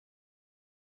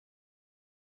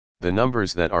 The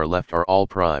numbers that are left are all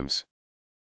primes.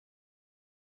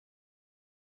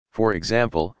 For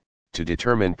example, to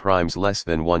determine primes less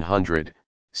than 100,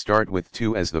 start with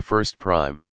 2 as the first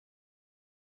prime.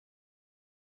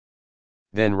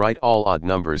 Then write all odd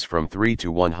numbers from 3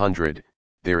 to 100,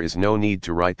 there is no need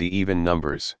to write the even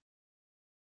numbers.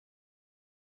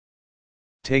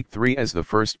 Take 3 as the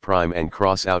first prime and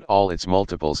cross out all its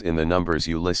multiples in the numbers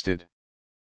you listed.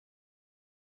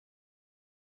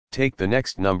 Take the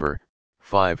next number,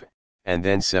 5, and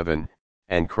then 7,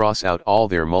 and cross out all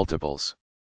their multiples.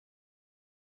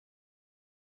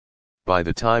 By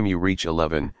the time you reach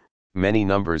 11, many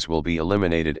numbers will be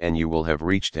eliminated and you will have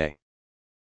reached a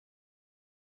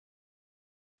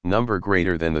number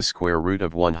greater than the square root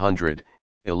of 100,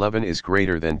 11 is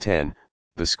greater than 10,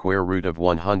 the square root of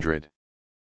 100.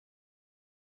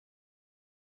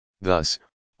 Thus,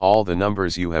 all the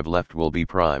numbers you have left will be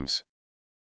primes.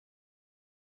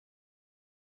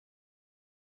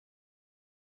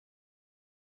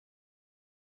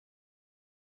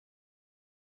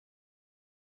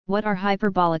 What are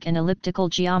hyperbolic and elliptical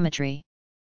geometry?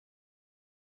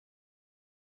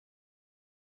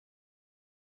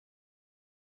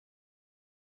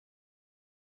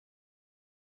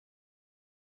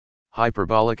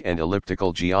 Hyperbolic and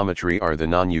elliptical geometry are the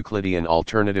non-Euclidean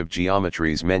alternative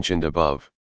geometries mentioned above.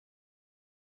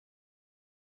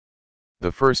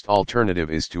 The first alternative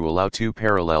is to allow two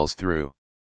parallels through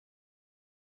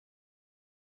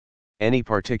any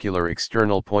particular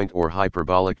external point or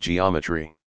hyperbolic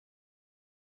geometry.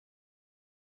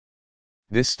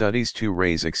 This studies two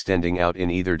rays extending out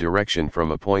in either direction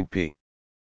from a point P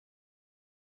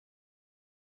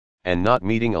and not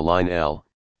meeting a line L,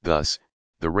 thus,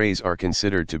 the rays are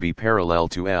considered to be parallel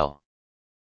to L.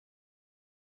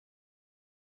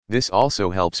 This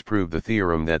also helps prove the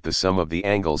theorem that the sum of the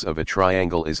angles of a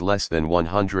triangle is less than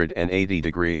 180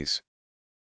 degrees.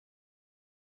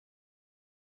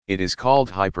 It is called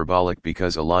hyperbolic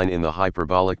because a line in the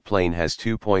hyperbolic plane has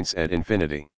 2 points at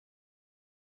infinity.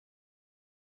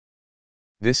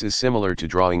 This is similar to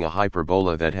drawing a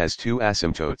hyperbola that has 2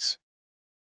 asymptotes.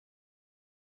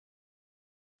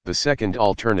 The second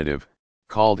alternative,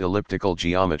 called elliptical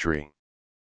geometry,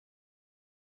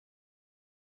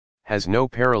 has no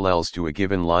parallels to a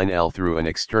given line L through an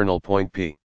external point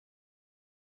P.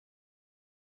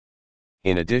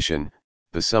 In addition,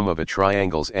 the sum of a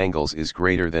triangle's angles is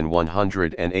greater than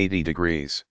 180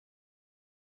 degrees.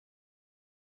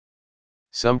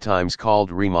 Sometimes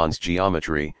called Riemann's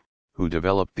geometry, who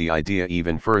developed the idea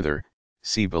even further,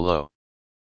 see below.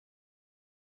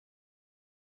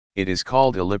 It is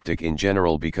called elliptic in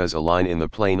general because a line in the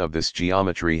plane of this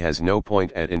geometry has no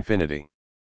point at infinity.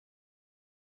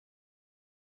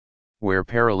 Where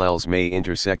parallels may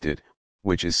intersect it,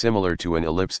 which is similar to an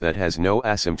ellipse that has no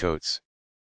asymptotes.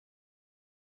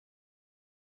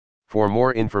 For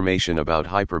more information about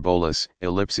hyperbolas,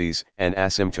 ellipses, and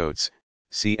asymptotes,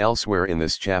 see elsewhere in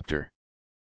this chapter.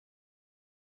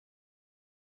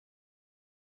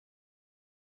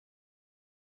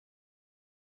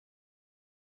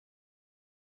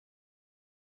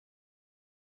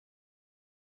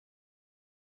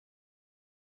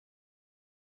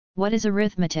 What is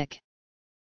arithmetic?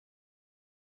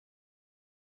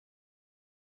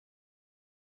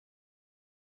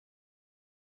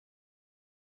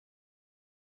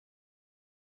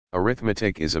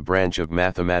 Arithmetic is a branch of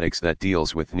mathematics that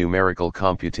deals with numerical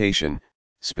computation,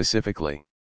 specifically.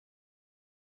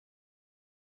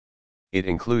 It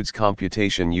includes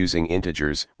computation using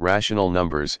integers, rational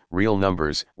numbers, real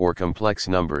numbers, or complex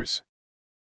numbers.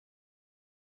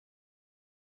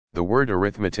 The word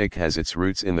arithmetic has its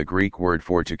roots in the Greek word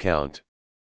for to count.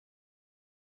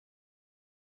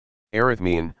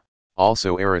 Arithmein,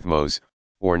 also arithmos,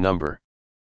 or number.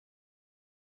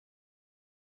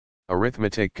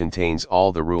 Arithmetic contains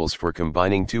all the rules for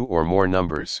combining two or more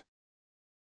numbers.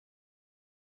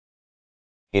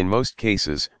 In most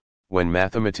cases, when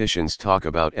mathematicians talk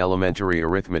about elementary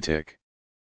arithmetic,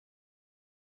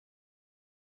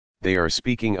 they are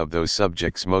speaking of those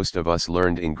subjects most of us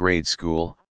learned in grade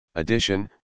school: addition,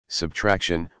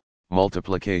 subtraction,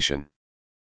 multiplication,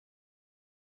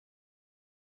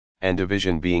 and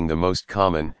division being the most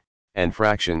common, and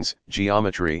fractions,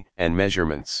 geometry, and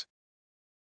measurements.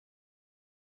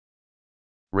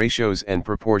 Ratios and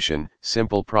proportion,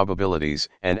 simple probabilities,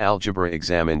 and algebra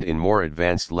examined in more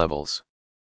advanced levels.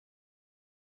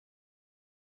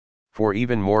 For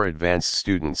even more advanced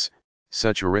students,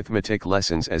 such arithmetic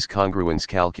lessons as congruence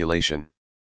calculation,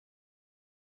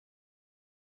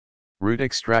 root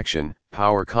extraction,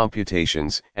 power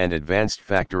computations, and advanced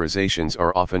factorizations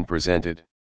are often presented.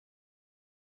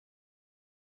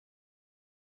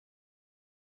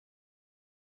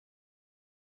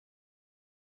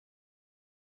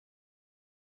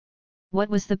 What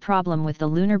was the problem with the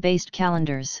lunar-based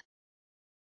calendars?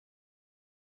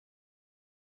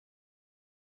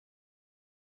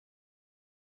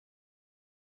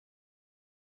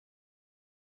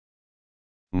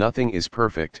 Nothing is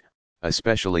perfect,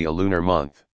 especially a lunar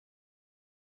month.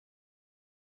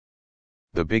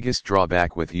 The biggest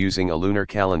drawback with using a lunar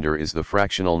calendar is the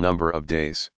fractional number of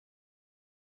days,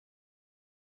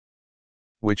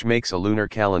 which makes a lunar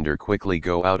calendar quickly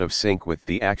go out of sync with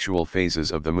the actual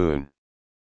phases of the moon.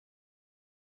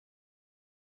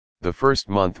 The first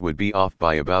month would be off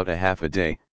by about a half a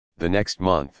day, the next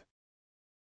month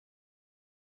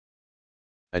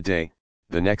a day,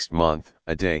 the next month,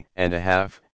 a day and a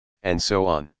half, and so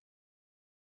on.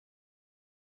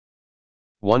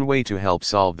 One way to help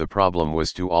solve the problem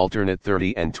was to alternate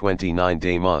 30 and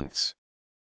 29-day months.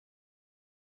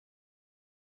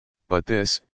 But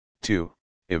this, too,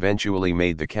 eventually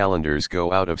made the calendars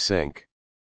go out of sync.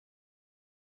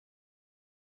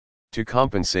 To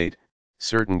compensate,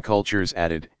 certain cultures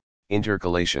added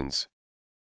intercalations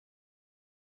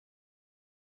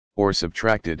or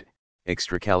subtracted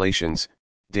extracalations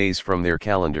days from their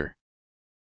calendar.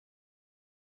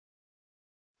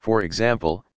 For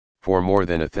example, for more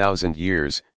than 1,000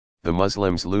 years, the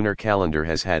Muslims' lunar calendar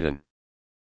has had an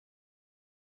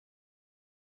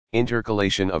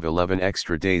intercalation of 11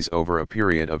 extra days over a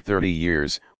period of 30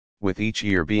 years, with each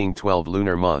year being 12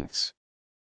 lunar months.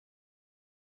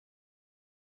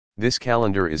 This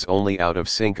calendar is only out of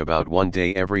sync about 1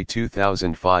 day every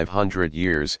 2,500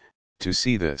 years. To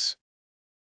see this,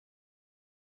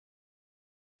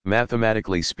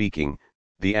 mathematically speaking,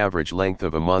 the average length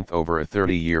of a month over a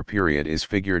 30-year period is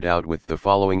figured out with the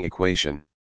following equation.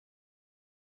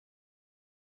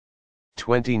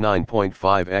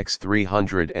 29.5 x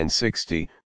 360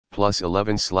 plus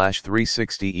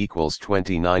 11/360 equals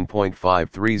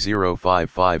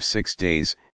 29.530556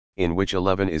 days, in which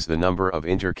 11 is the number of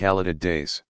intercalated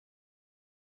days.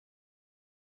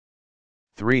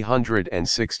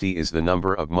 360 is the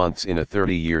number of months in a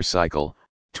 30-year cycle,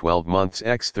 12 months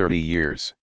x 30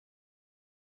 years.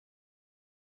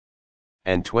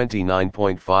 And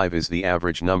 29.5 is the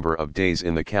average number of days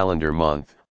in the calendar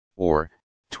month, or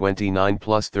 29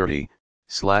 plus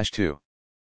 30/2.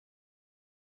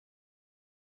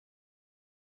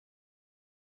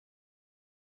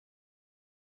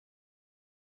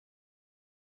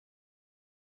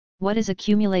 What is a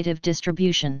cumulative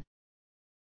distribution?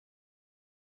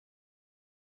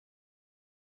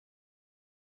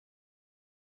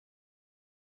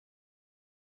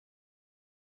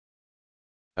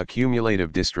 A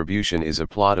cumulative distribution is a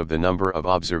plot of the number of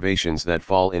observations that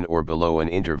fall in or below an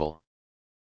interval.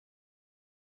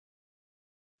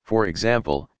 For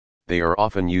example, they are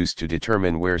often used to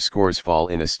determine where scores fall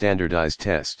in a standardized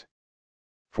test.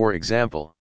 For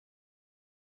example,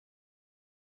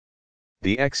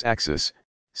 the x-axis,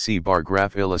 see bar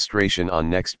graph illustration on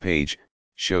next page,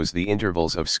 shows the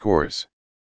intervals of scores,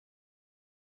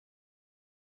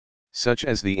 such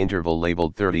as the interval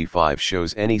labeled 35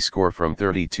 shows any score from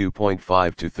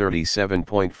 32.5 to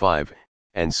 37.5,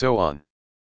 and so on.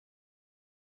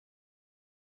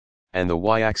 And the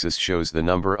y-axis shows the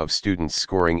number of students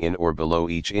scoring in or below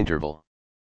each interval.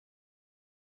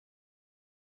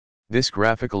 This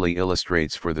graphically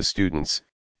illustrates for the students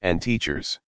and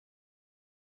teachers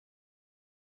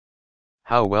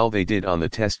how well they did on the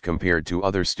test compared to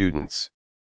other students.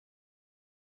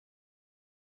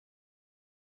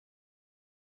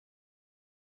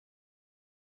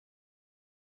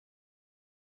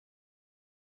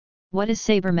 What is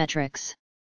sabermetrics?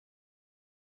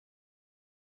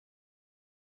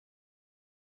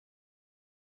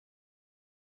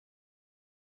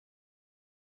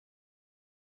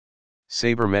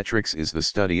 Sabermetrics is the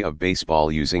study of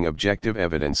baseball using objective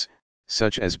evidence,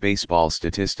 such as baseball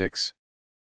statistics.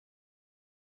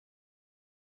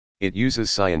 It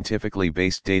uses scientifically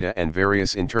based data and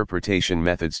various interpretation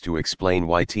methods to explain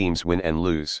why teams win and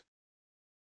lose.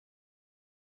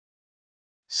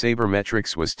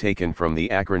 Sabermetrics was taken from the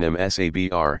acronym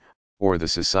SABR, or the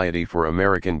Society for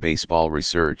American Baseball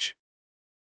Research,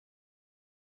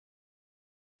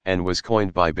 and was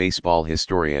coined by baseball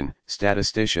historian,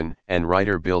 statistician, and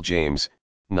writer Bill James,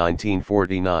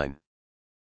 1949.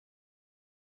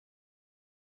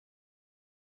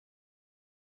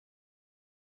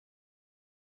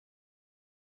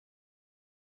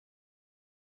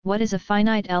 What is a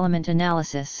finite element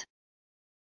analysis?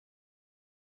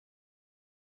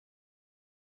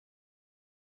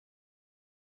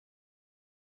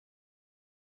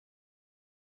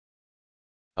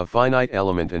 A finite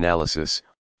element analysis,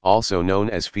 also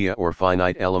known as FEA or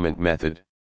finite element method,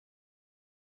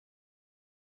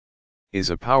 is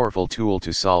a powerful tool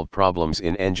to solve problems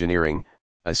in engineering,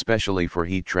 especially for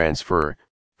heat transfer,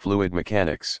 fluid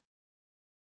mechanics,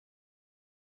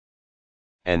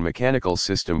 and mechanical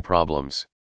system problems.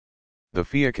 The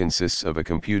FEA consists of a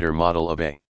computer model of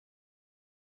a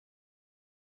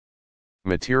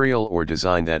material or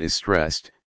design that is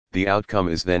stressed. The outcome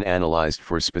is then analyzed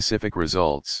for specific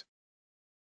results.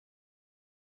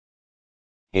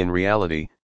 In reality,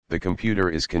 the computer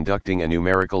is conducting a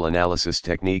numerical analysis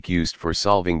technique used for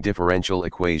solving differential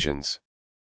equations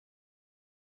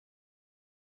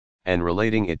and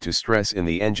relating it to stress in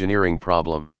the engineering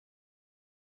problem.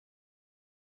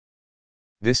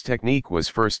 This technique was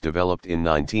first developed in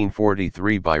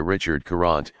 1943 by Richard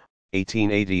Courant,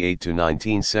 1888 to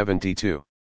 1972,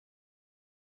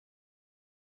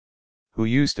 who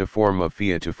used a form of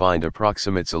FIA to find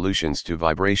approximate solutions to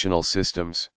vibrational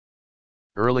systems.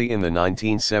 Early in the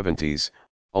 1970s,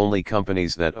 only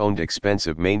companies that owned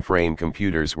expensive mainframe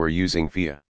computers were using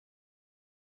FIA,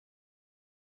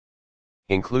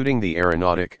 including the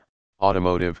aeronautic,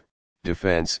 automotive,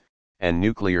 defense, and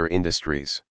nuclear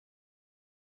industries.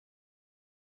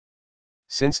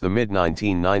 Since the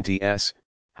mid-1990s,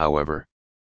 however,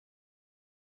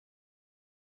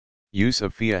 use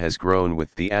of FIA has grown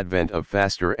with the advent of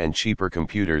faster and cheaper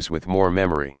computers with more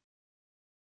memory.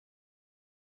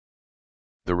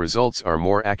 The results are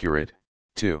more accurate,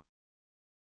 too,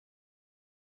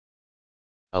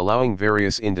 allowing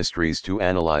various industries to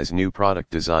analyze new product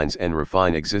designs and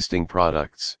refine existing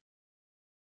products.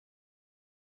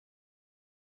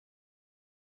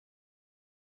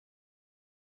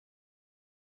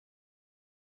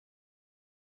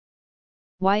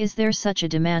 Why is there such a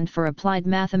demand for applied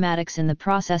mathematics in the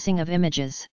processing of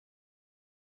images?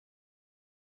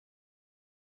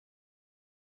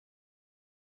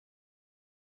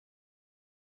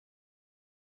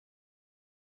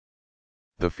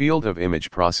 The field of image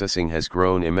processing has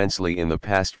grown immensely in the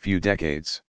past few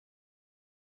decades.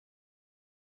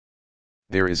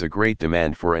 There is a great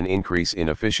demand for an increase in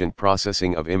efficient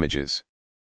processing of images,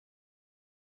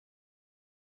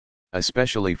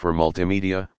 especially for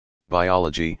multimedia,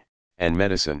 biology, and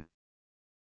medicine,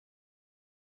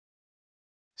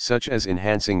 such as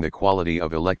enhancing the quality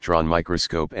of electron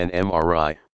microscope and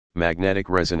MRI, magnetic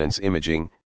resonance imaging,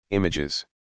 images.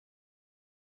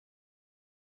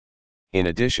 In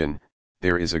addition,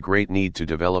 there is a great need to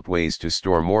develop ways to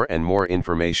store more and more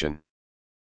information,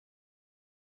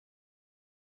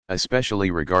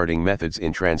 especially regarding methods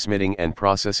in transmitting and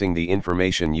processing the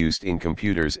information used in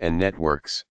computers and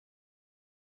networks.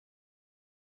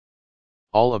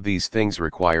 All of these things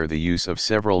require the use of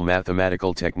several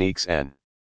mathematical techniques and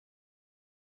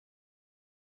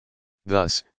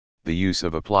thus, the use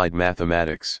of applied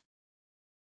mathematics.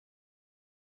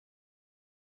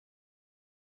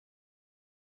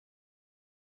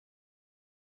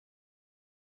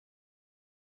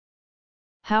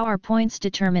 How are points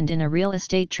determined in a real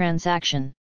estate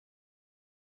transaction?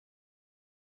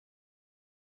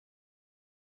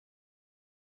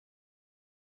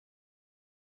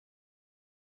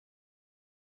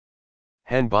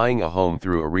 Hen buying a home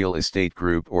through a real estate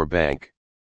group or bank.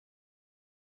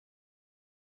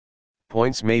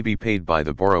 Points may be paid by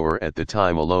the borrower at the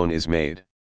time a loan is made.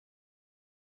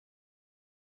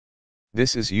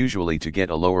 This is usually to get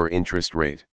a lower interest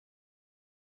rate,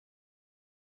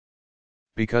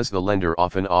 because the lender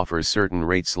often offers certain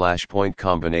rate/point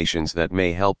combinations that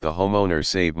may help the homeowner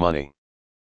save money.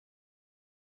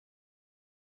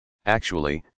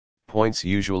 Actually, points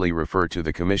usually refer to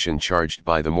the commission charged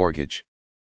by the mortgage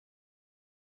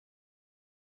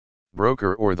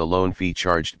broker or the loan fee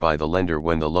charged by the lender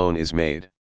when the loan is made.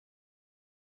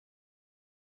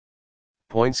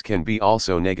 Points can be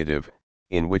also negative,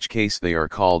 in which case they are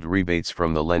called rebates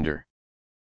from the lender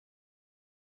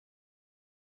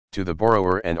to the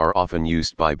borrower and are often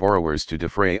used by borrowers to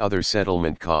defray other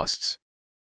settlement costs.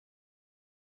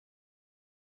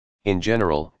 In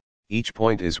general, each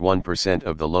point is 1%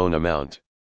 of the loan amount.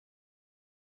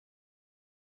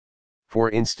 For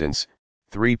instance,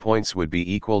 3 points would be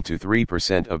equal to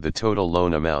 3% of the total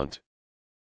loan amount.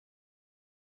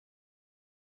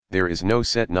 There is no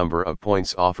set number of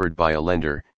points offered by a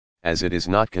lender, as it is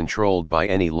not controlled by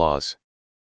any laws.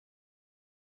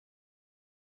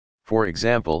 For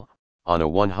example, on a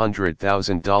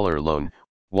 $100,000 loan,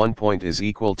 1 point is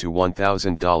equal to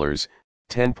 $1,000,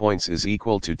 10 points is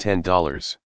equal to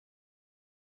 $10.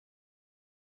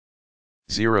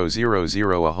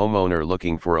 000. A homeowner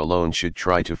looking for a loan should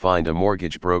try to find a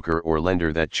mortgage broker or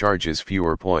lender that charges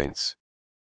fewer points.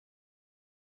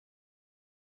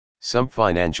 Some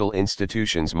financial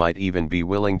institutions might even be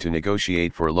willing to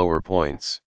negotiate for lower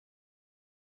points.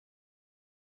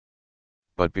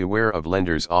 But beware of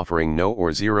lenders offering no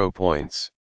or 0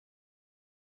 points,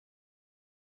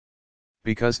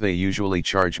 because they usually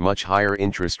charge much higher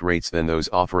interest rates than those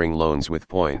offering loans with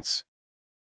points.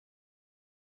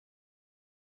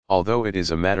 Although it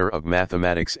is a matter of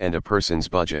mathematics and a person's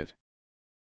budget,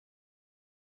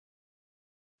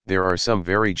 there are some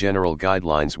very general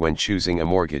guidelines when choosing a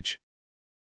mortgage.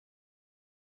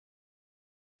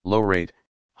 Low-rate,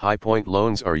 high-point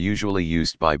loans are usually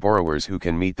used by borrowers who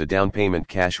can meet the down payment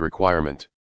cash requirement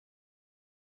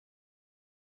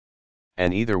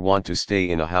and either want to stay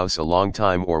in a house a long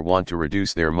time or want to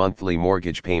reduce their monthly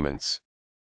mortgage payments.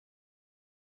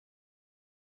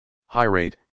 High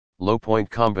rate, low point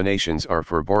combinations are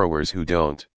for borrowers who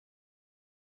don't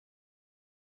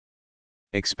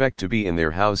expect to be in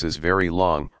their houses very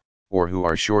long, or who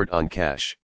are short on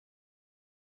cash.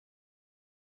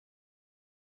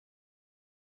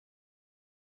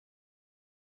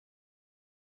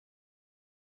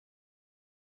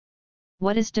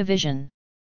 What is division?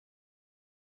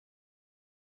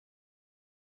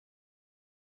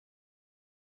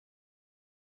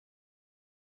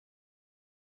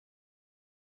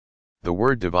 The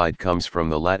word divide comes from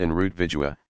the Latin root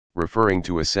vidua, referring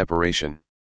to a separation.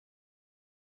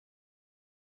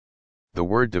 The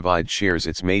word divide shares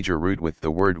its major root with the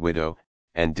word widow,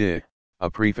 and di, a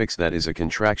prefix that is a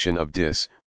contraction of dis,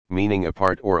 meaning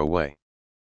apart or away.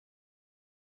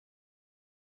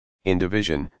 In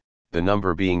division, the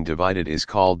number being divided is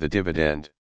called the dividend,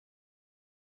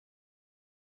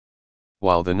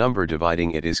 while the number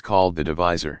dividing it is called the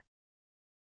divisor.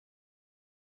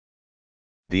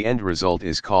 The end result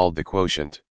is called the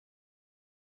quotient.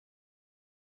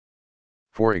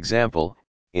 For example,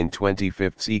 in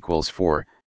 20/5 equals 4,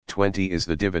 20 is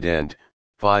the dividend,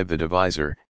 5 the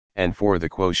divisor, and 4 the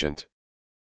quotient.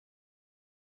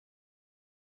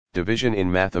 Division in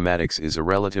mathematics is a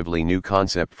relatively new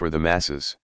concept for the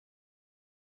masses.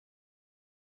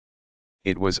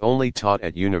 It was only taught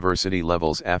at university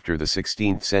levels after the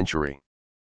 16th century.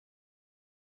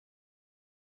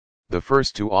 The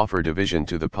first to offer division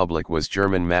to the public was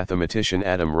German mathematician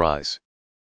Adam Riese.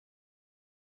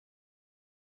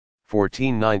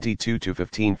 1492 to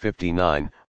 1559,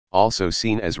 also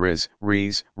seen as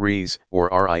Ries, or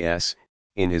Ris,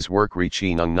 in his work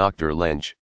Rechnung nach der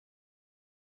Lenge.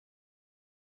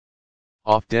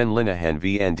 Auf den Linehan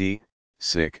VND,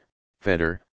 Sick,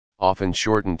 Feder, often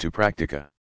shortened to Practica.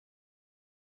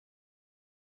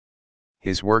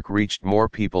 His work reached more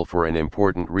people for an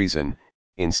important reason,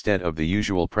 instead of the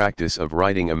usual practice of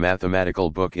writing a mathematical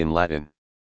book in Latin.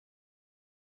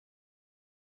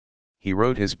 He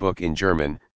wrote his book in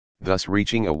German, thus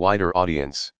reaching a wider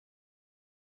audience.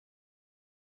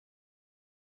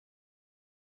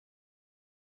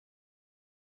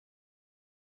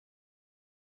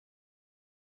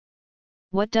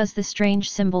 What does the strange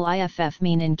symbol IFF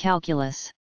mean in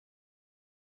calculus?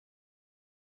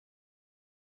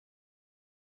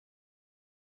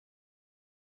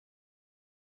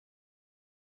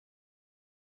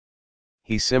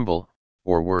 His symbol,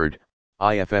 or word,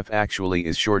 IFF actually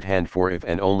is shorthand for if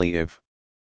and only if.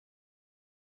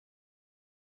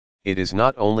 It is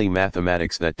not only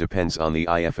mathematics that depends on the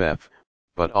IFF,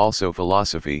 but also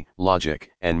philosophy, logic,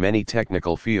 and many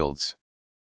technical fields.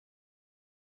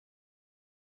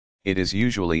 It is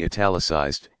usually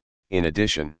italicized, in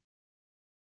addition.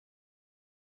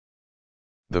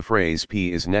 The phrase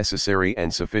P is necessary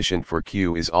and sufficient for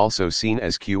Q is also seen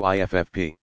as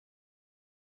QIFFP.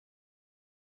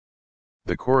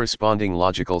 The corresponding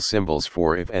logical symbols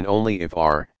for if and only if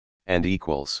are, and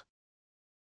equals.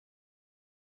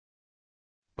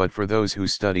 But for those who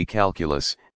study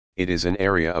calculus, it is an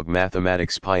area of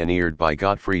mathematics pioneered by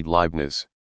Gottfried Leibniz.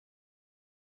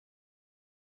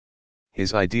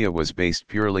 His idea was based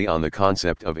purely on the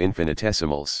concept of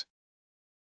infinitesimals.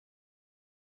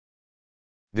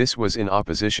 This was in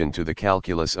opposition to the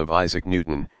calculus of Isaac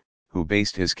Newton, who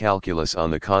based his calculus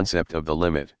on the concept of the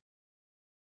limit.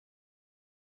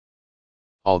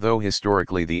 Although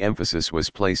historically the emphasis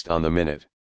was placed on the minute.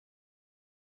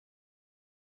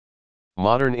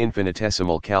 Modern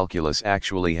infinitesimal calculus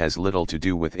actually has little to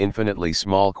do with infinitely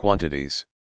small quantities.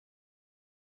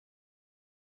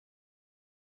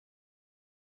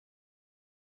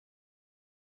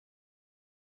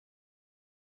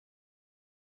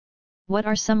 What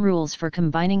are some rules for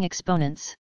combining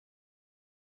exponents?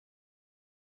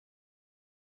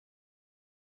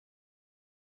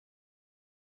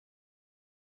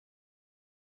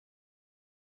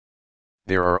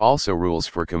 There are also rules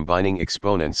for combining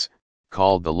exponents,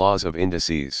 called the laws of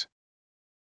indices.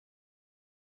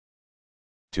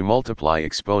 To multiply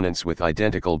exponents with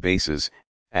identical bases,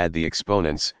 add the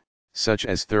exponents, such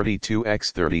as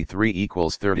 32x 33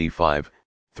 equals 35,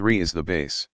 3 is the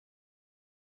base.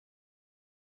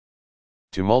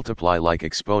 To multiply like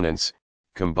exponents,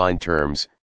 combine terms,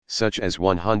 such as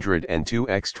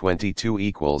 102x 22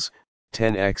 equals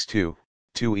 10x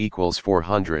 2 equals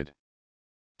 400.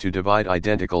 To divide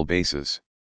identical bases,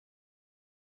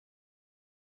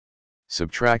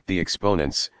 subtract the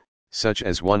exponents, such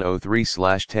as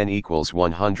 103/10 equals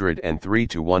 103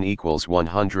 to 1 equals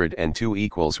 102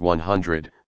 equals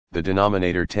 100, the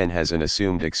denominator 10 has an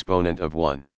assumed exponent of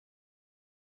 1.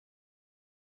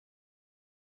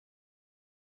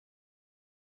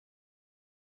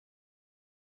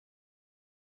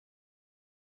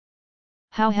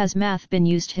 How has math been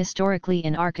used historically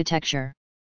in architecture?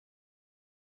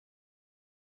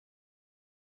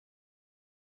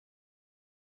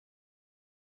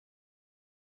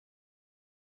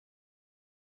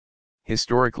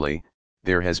 Historically,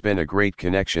 there has been a great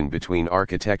connection between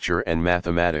architecture and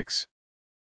mathematics.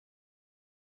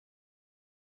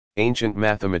 Ancient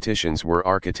mathematicians were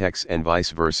architects and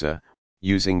vice versa,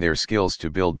 using their skills to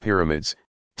build pyramids,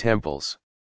 temples,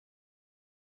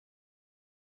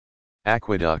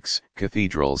 aqueducts,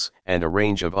 cathedrals, and a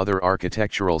range of other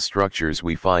architectural structures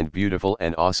we find beautiful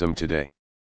and awesome today.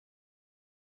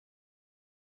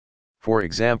 For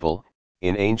example,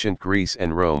 in ancient Greece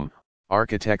and Rome,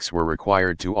 architects were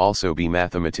required to also be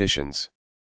mathematicians.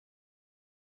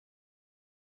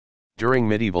 During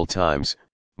medieval times,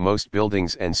 most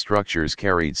buildings and structures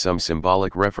carried some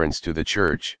symbolic reference to the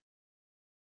church.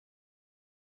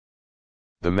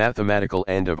 The mathematical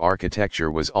end of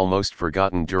architecture was almost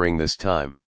forgotten during this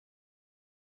time.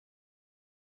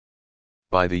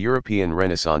 By the European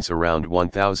Renaissance around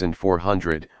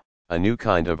 1400, a new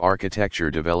kind of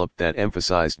architecture developed that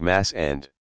emphasized mass and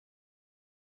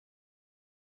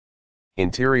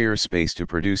interior space to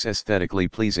produce aesthetically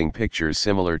pleasing pictures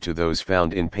similar to those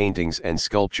found in paintings and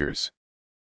sculptures.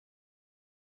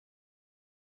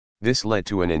 This led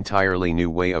to an entirely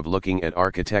new way of looking at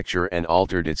architecture and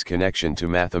altered its connection to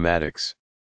mathematics.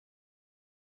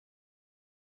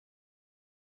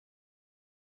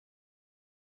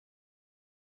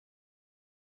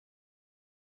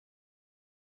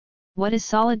 What is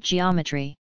solid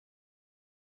geometry?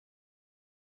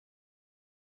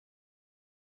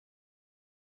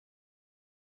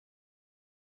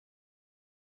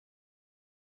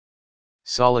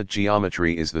 Solid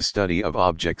geometry is the study of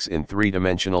objects in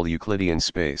three-dimensional Euclidean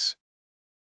space.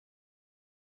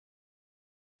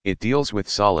 It deals with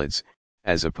solids,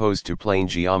 as opposed to plane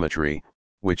geometry,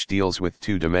 which deals with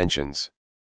two dimensions.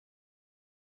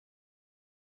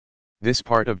 This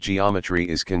part of geometry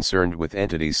is concerned with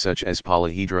entities such as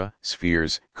polyhedra,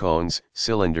 spheres, cones,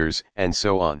 cylinders, and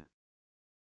so on.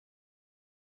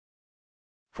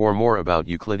 For more about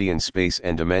Euclidean space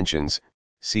and dimensions,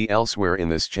 see elsewhere in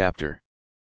this chapter.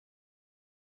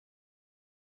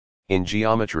 In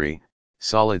geometry,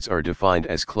 solids are defined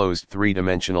as closed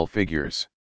three-dimensional figures,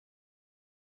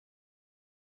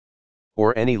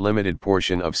 or any limited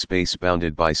portion of space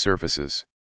bounded by surfaces.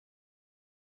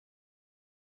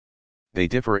 They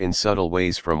differ in subtle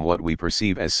ways from what we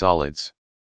perceive as solids.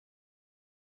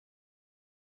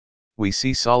 We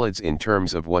see solids in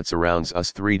terms of what surrounds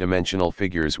us, three-dimensional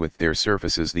figures with their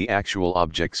surfaces, the actual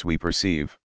objects we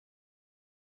perceive.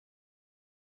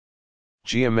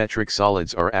 Geometric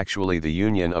solids are actually the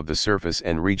union of the surface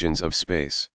and regions of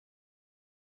space.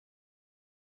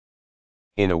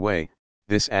 In a way,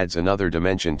 this adds another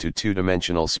dimension to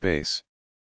two-dimensional space.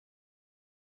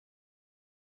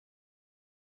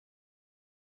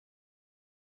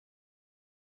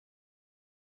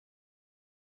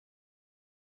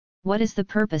 What is the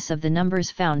purpose of the numbers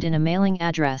found in a mailing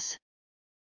address?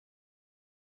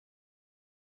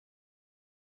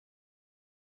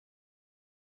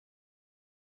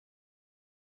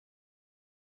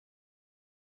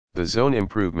 The Zone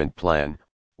Improvement Plan,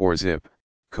 or ZIP,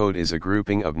 code is a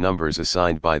grouping of numbers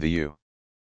assigned by the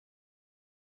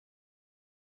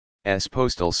U.S.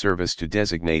 Postal Service to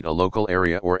designate a local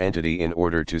area or entity in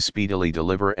order to speedily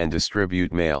deliver and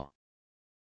distribute mail.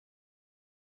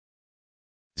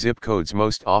 Zip codes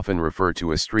most often refer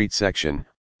to a street section,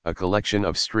 a collection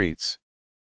of streets,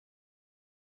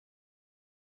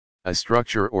 a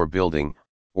structure or building,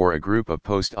 or a group of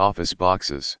post office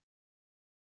boxes.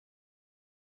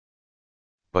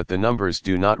 But the numbers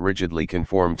do not rigidly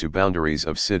conform to boundaries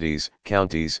of cities,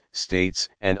 counties, states,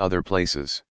 and other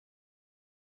places.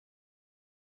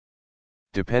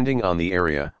 Depending on the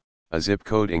area, a zip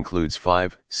code includes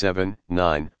 5, 7,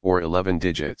 9, or 11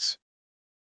 digits.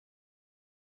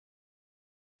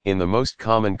 In the most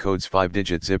common codes,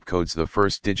 5-digit zip codes, the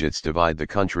first digits divide the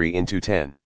country into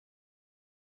 10.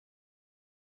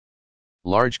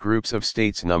 Large groups of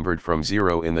states numbered from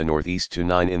 0 in the northeast to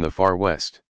 9 in the far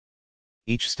west.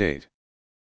 Each state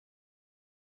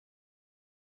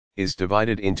is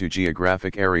divided into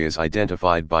geographic areas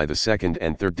identified by the second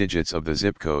and third digits of the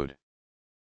zip code.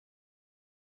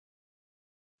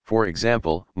 For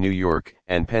example, New York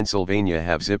and Pennsylvania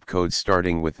have zip codes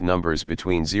starting with numbers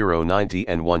between 090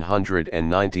 and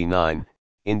 199,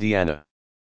 Indiana,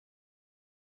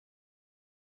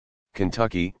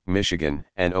 Kentucky, Michigan,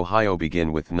 and Ohio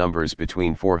begin with numbers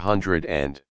between 400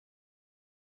 and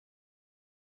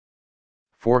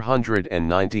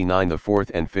 499. The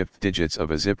fourth and fifth digits of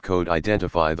a zip code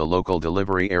identify the local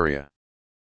delivery area.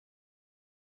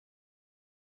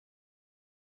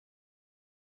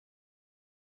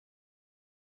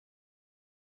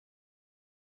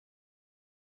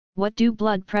 What do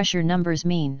blood pressure numbers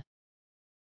mean?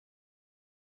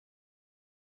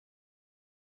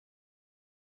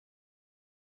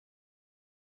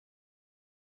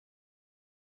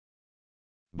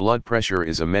 Blood pressure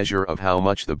is a measure of how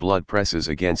much the blood presses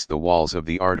against the walls of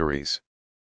the arteries.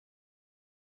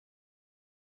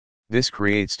 This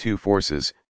creates two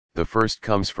forces. The first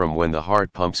comes from when the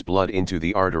heart pumps blood into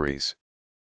the arteries.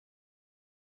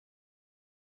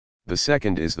 The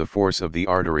second is the force of the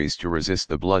arteries to resist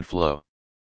the blood flow.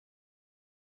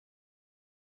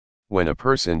 When a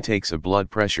person takes a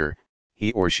blood pressure,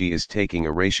 he or she is taking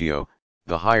a ratio,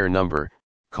 the higher number,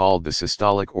 called the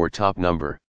systolic or top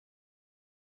number,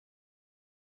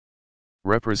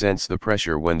 represents the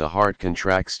pressure when the heart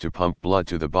contracts to pump blood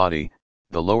to the body,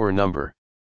 the lower number,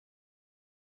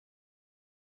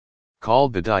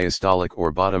 called the diastolic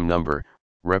or bottom number,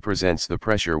 represents the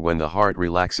pressure when the heart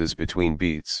relaxes between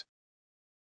beats.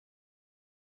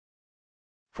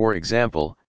 For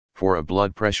example, for a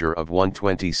blood pressure of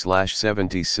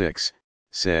 120/76,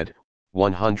 said,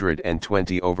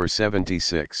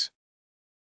 120/76.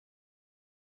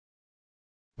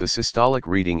 The systolic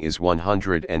reading is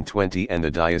 120 and the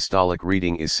diastolic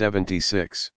reading is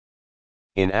 76.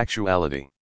 In actuality,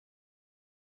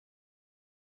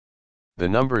 the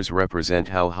numbers represent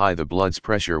how high the blood's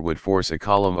pressure would force a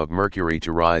column of mercury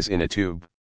to rise in a tube.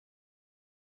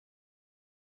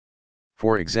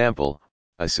 For example,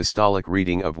 a systolic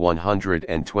reading of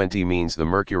 120 means the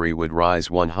mercury would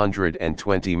rise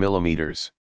 120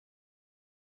 millimeters.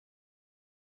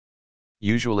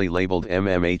 Usually labeled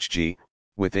mmHg,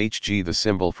 with Hg the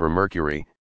symbol for mercury,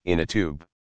 in a tube.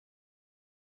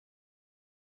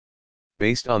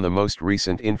 Based on the most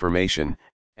recent information,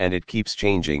 and it keeps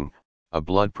changing, a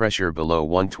blood pressure below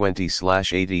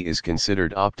 120/80 is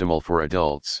considered optimal for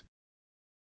adults.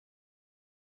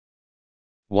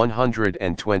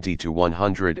 120 to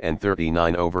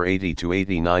 139/80 to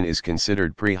 89 is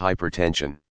considered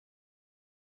pre-hypertension.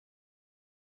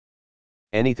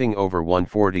 Anything over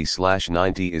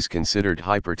 140/90 is considered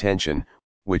hypertension,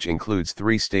 which includes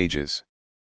 3 stages.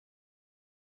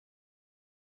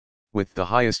 With the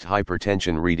highest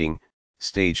hypertension reading,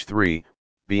 stage 3,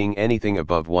 being anything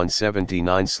above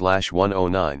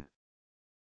 179/109.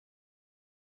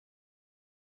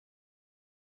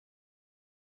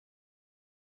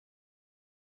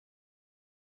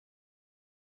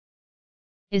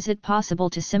 Is it possible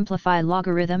to simplify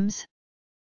logarithms?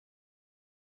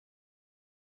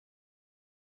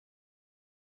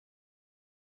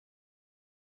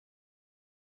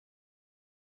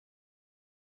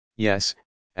 Yes,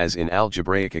 as in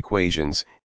algebraic equations,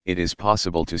 it is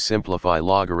possible to simplify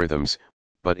logarithms,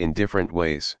 but in different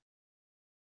ways.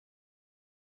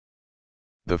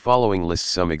 The following lists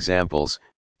some examples.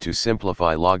 To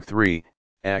simplify log 3,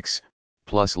 x,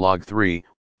 plus log 3,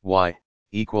 y,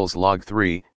 equals log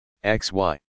 3,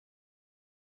 xy.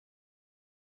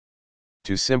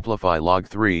 To simplify log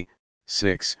 3,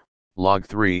 6, log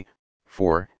 3,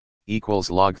 4, equals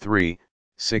log 3,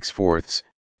 6/4.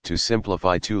 To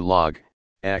simplify 2 log,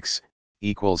 x,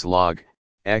 equals log,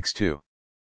 x2.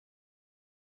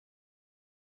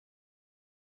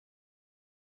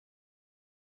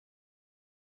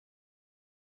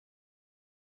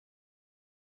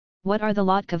 What are the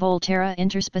Lotka-Volterra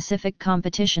interspecific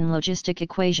competition logistic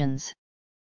equations?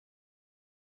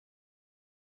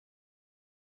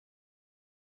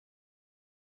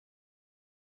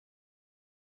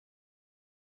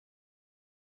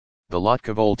 The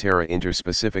Lotka-Volterra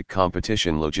interspecific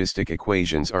competition logistic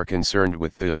equations are concerned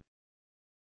with the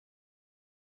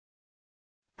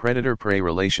predator-prey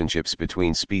relationships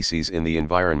between species in the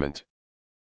environment,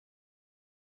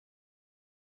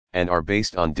 and are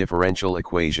based on differential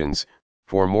equations.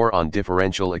 For more on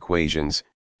differential equations,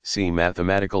 see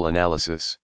mathematical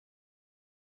analysis.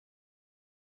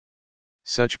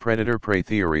 Such predator-prey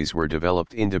theories were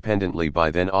developed independently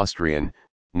by then Austrian,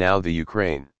 now the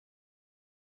Ukraine,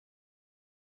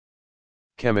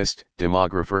 chemist,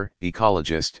 demographer,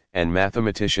 ecologist, and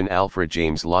mathematician Alfred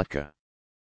James Lotka.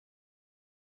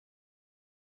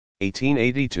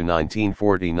 1880 to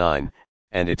 1949,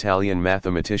 and Italian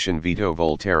mathematician Vito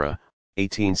Volterra,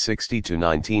 1860 to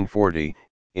 1940,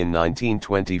 in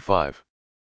 1925.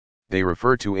 They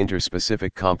refer to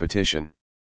interspecific competition,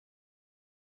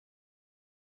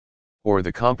 or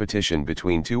the competition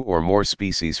between two or more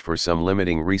species for some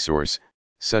limiting resource,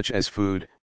 such as food,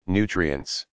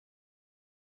 nutrients,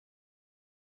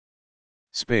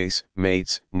 space,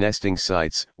 mates, nesting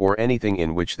sites, or anything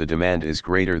in which the demand is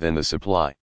greater than the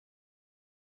supply.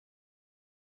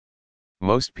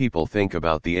 Most people think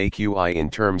about the AQI in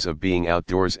terms of being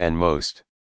outdoors, and most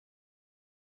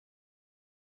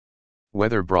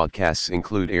Weather broadcasts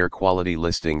include air quality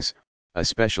listings,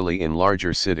 especially in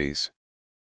larger cities.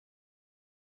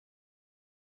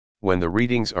 When the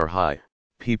readings are high,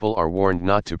 people are warned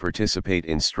not to participate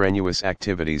in strenuous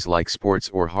activities like sports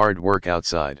or hard work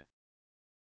outside.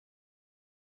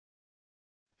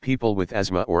 People with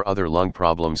asthma or other lung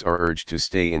problems are urged to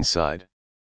stay inside.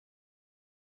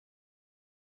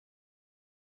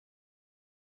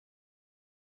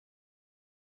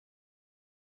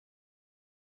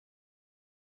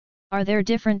 Are there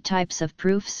different types of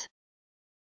proofs?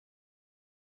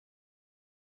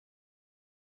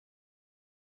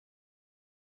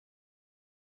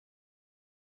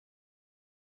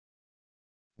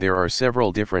 There are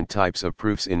several different types of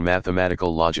proofs in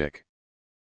mathematical logic.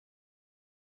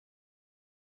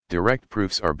 Direct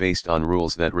proofs are based on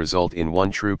rules that result in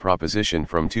one true proposition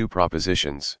from two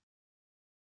propositions.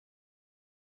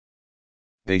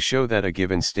 They show that a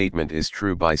given statement is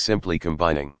true by simply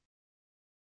combining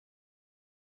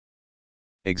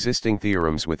existing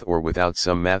theorems with or without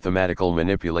some mathematical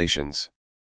manipulations.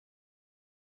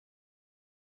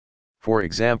 For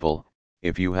example,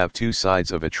 if you have two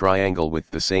sides of a triangle with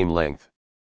the same length,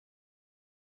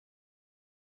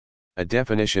 a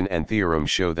definition and theorem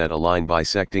show that a line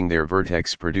bisecting their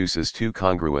vertex produces two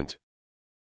congruent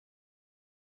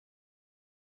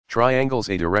triangles,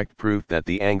 a direct proof that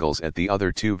the angles at the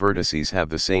other two vertices have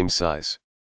the same size.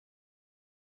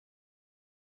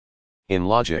 In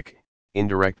logic,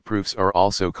 indirect proofs are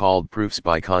also called proofs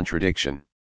by contradiction,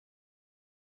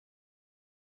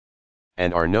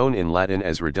 and are known in Latin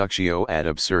as reductio ad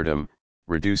absurdum,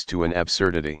 reduced to an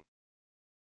absurdity.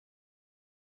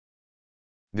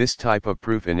 This type of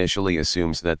proof initially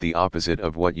assumes that the opposite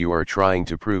of what you are trying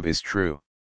to prove is true.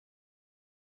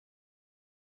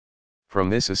 From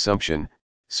this assumption,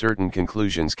 certain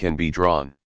conclusions can be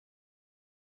drawn.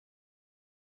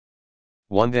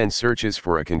 One then searches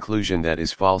for a conclusion that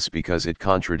is false because it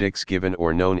contradicts given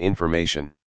or known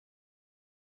information.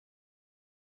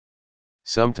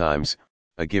 Sometimes,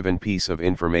 a given piece of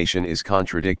information is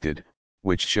contradicted,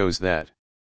 which shows that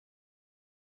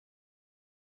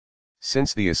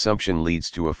since the assumption leads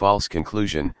to a false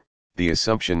conclusion, the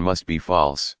assumption must be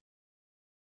false.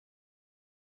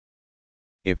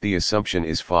 If the assumption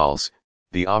is false,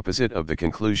 the opposite of the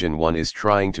conclusion one is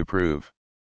trying to prove,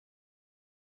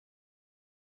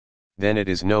 then it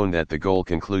is known that the goal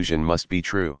conclusion must be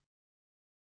true.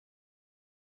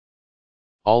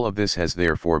 All of this has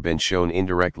therefore been shown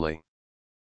indirectly.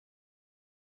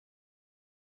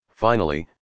 Finally,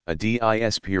 a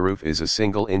DISP proof is a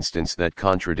single instance that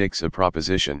contradicts a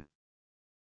proposition.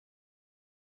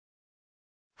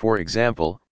 For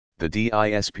example, the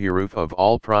DISP proof of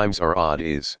all primes are odd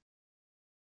is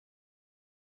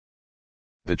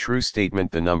the true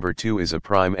statement the number 2 is a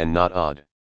prime and not odd.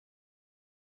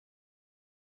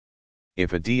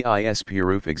 If a DISP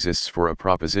proof exists for a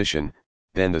proposition,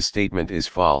 then the statement is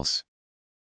false.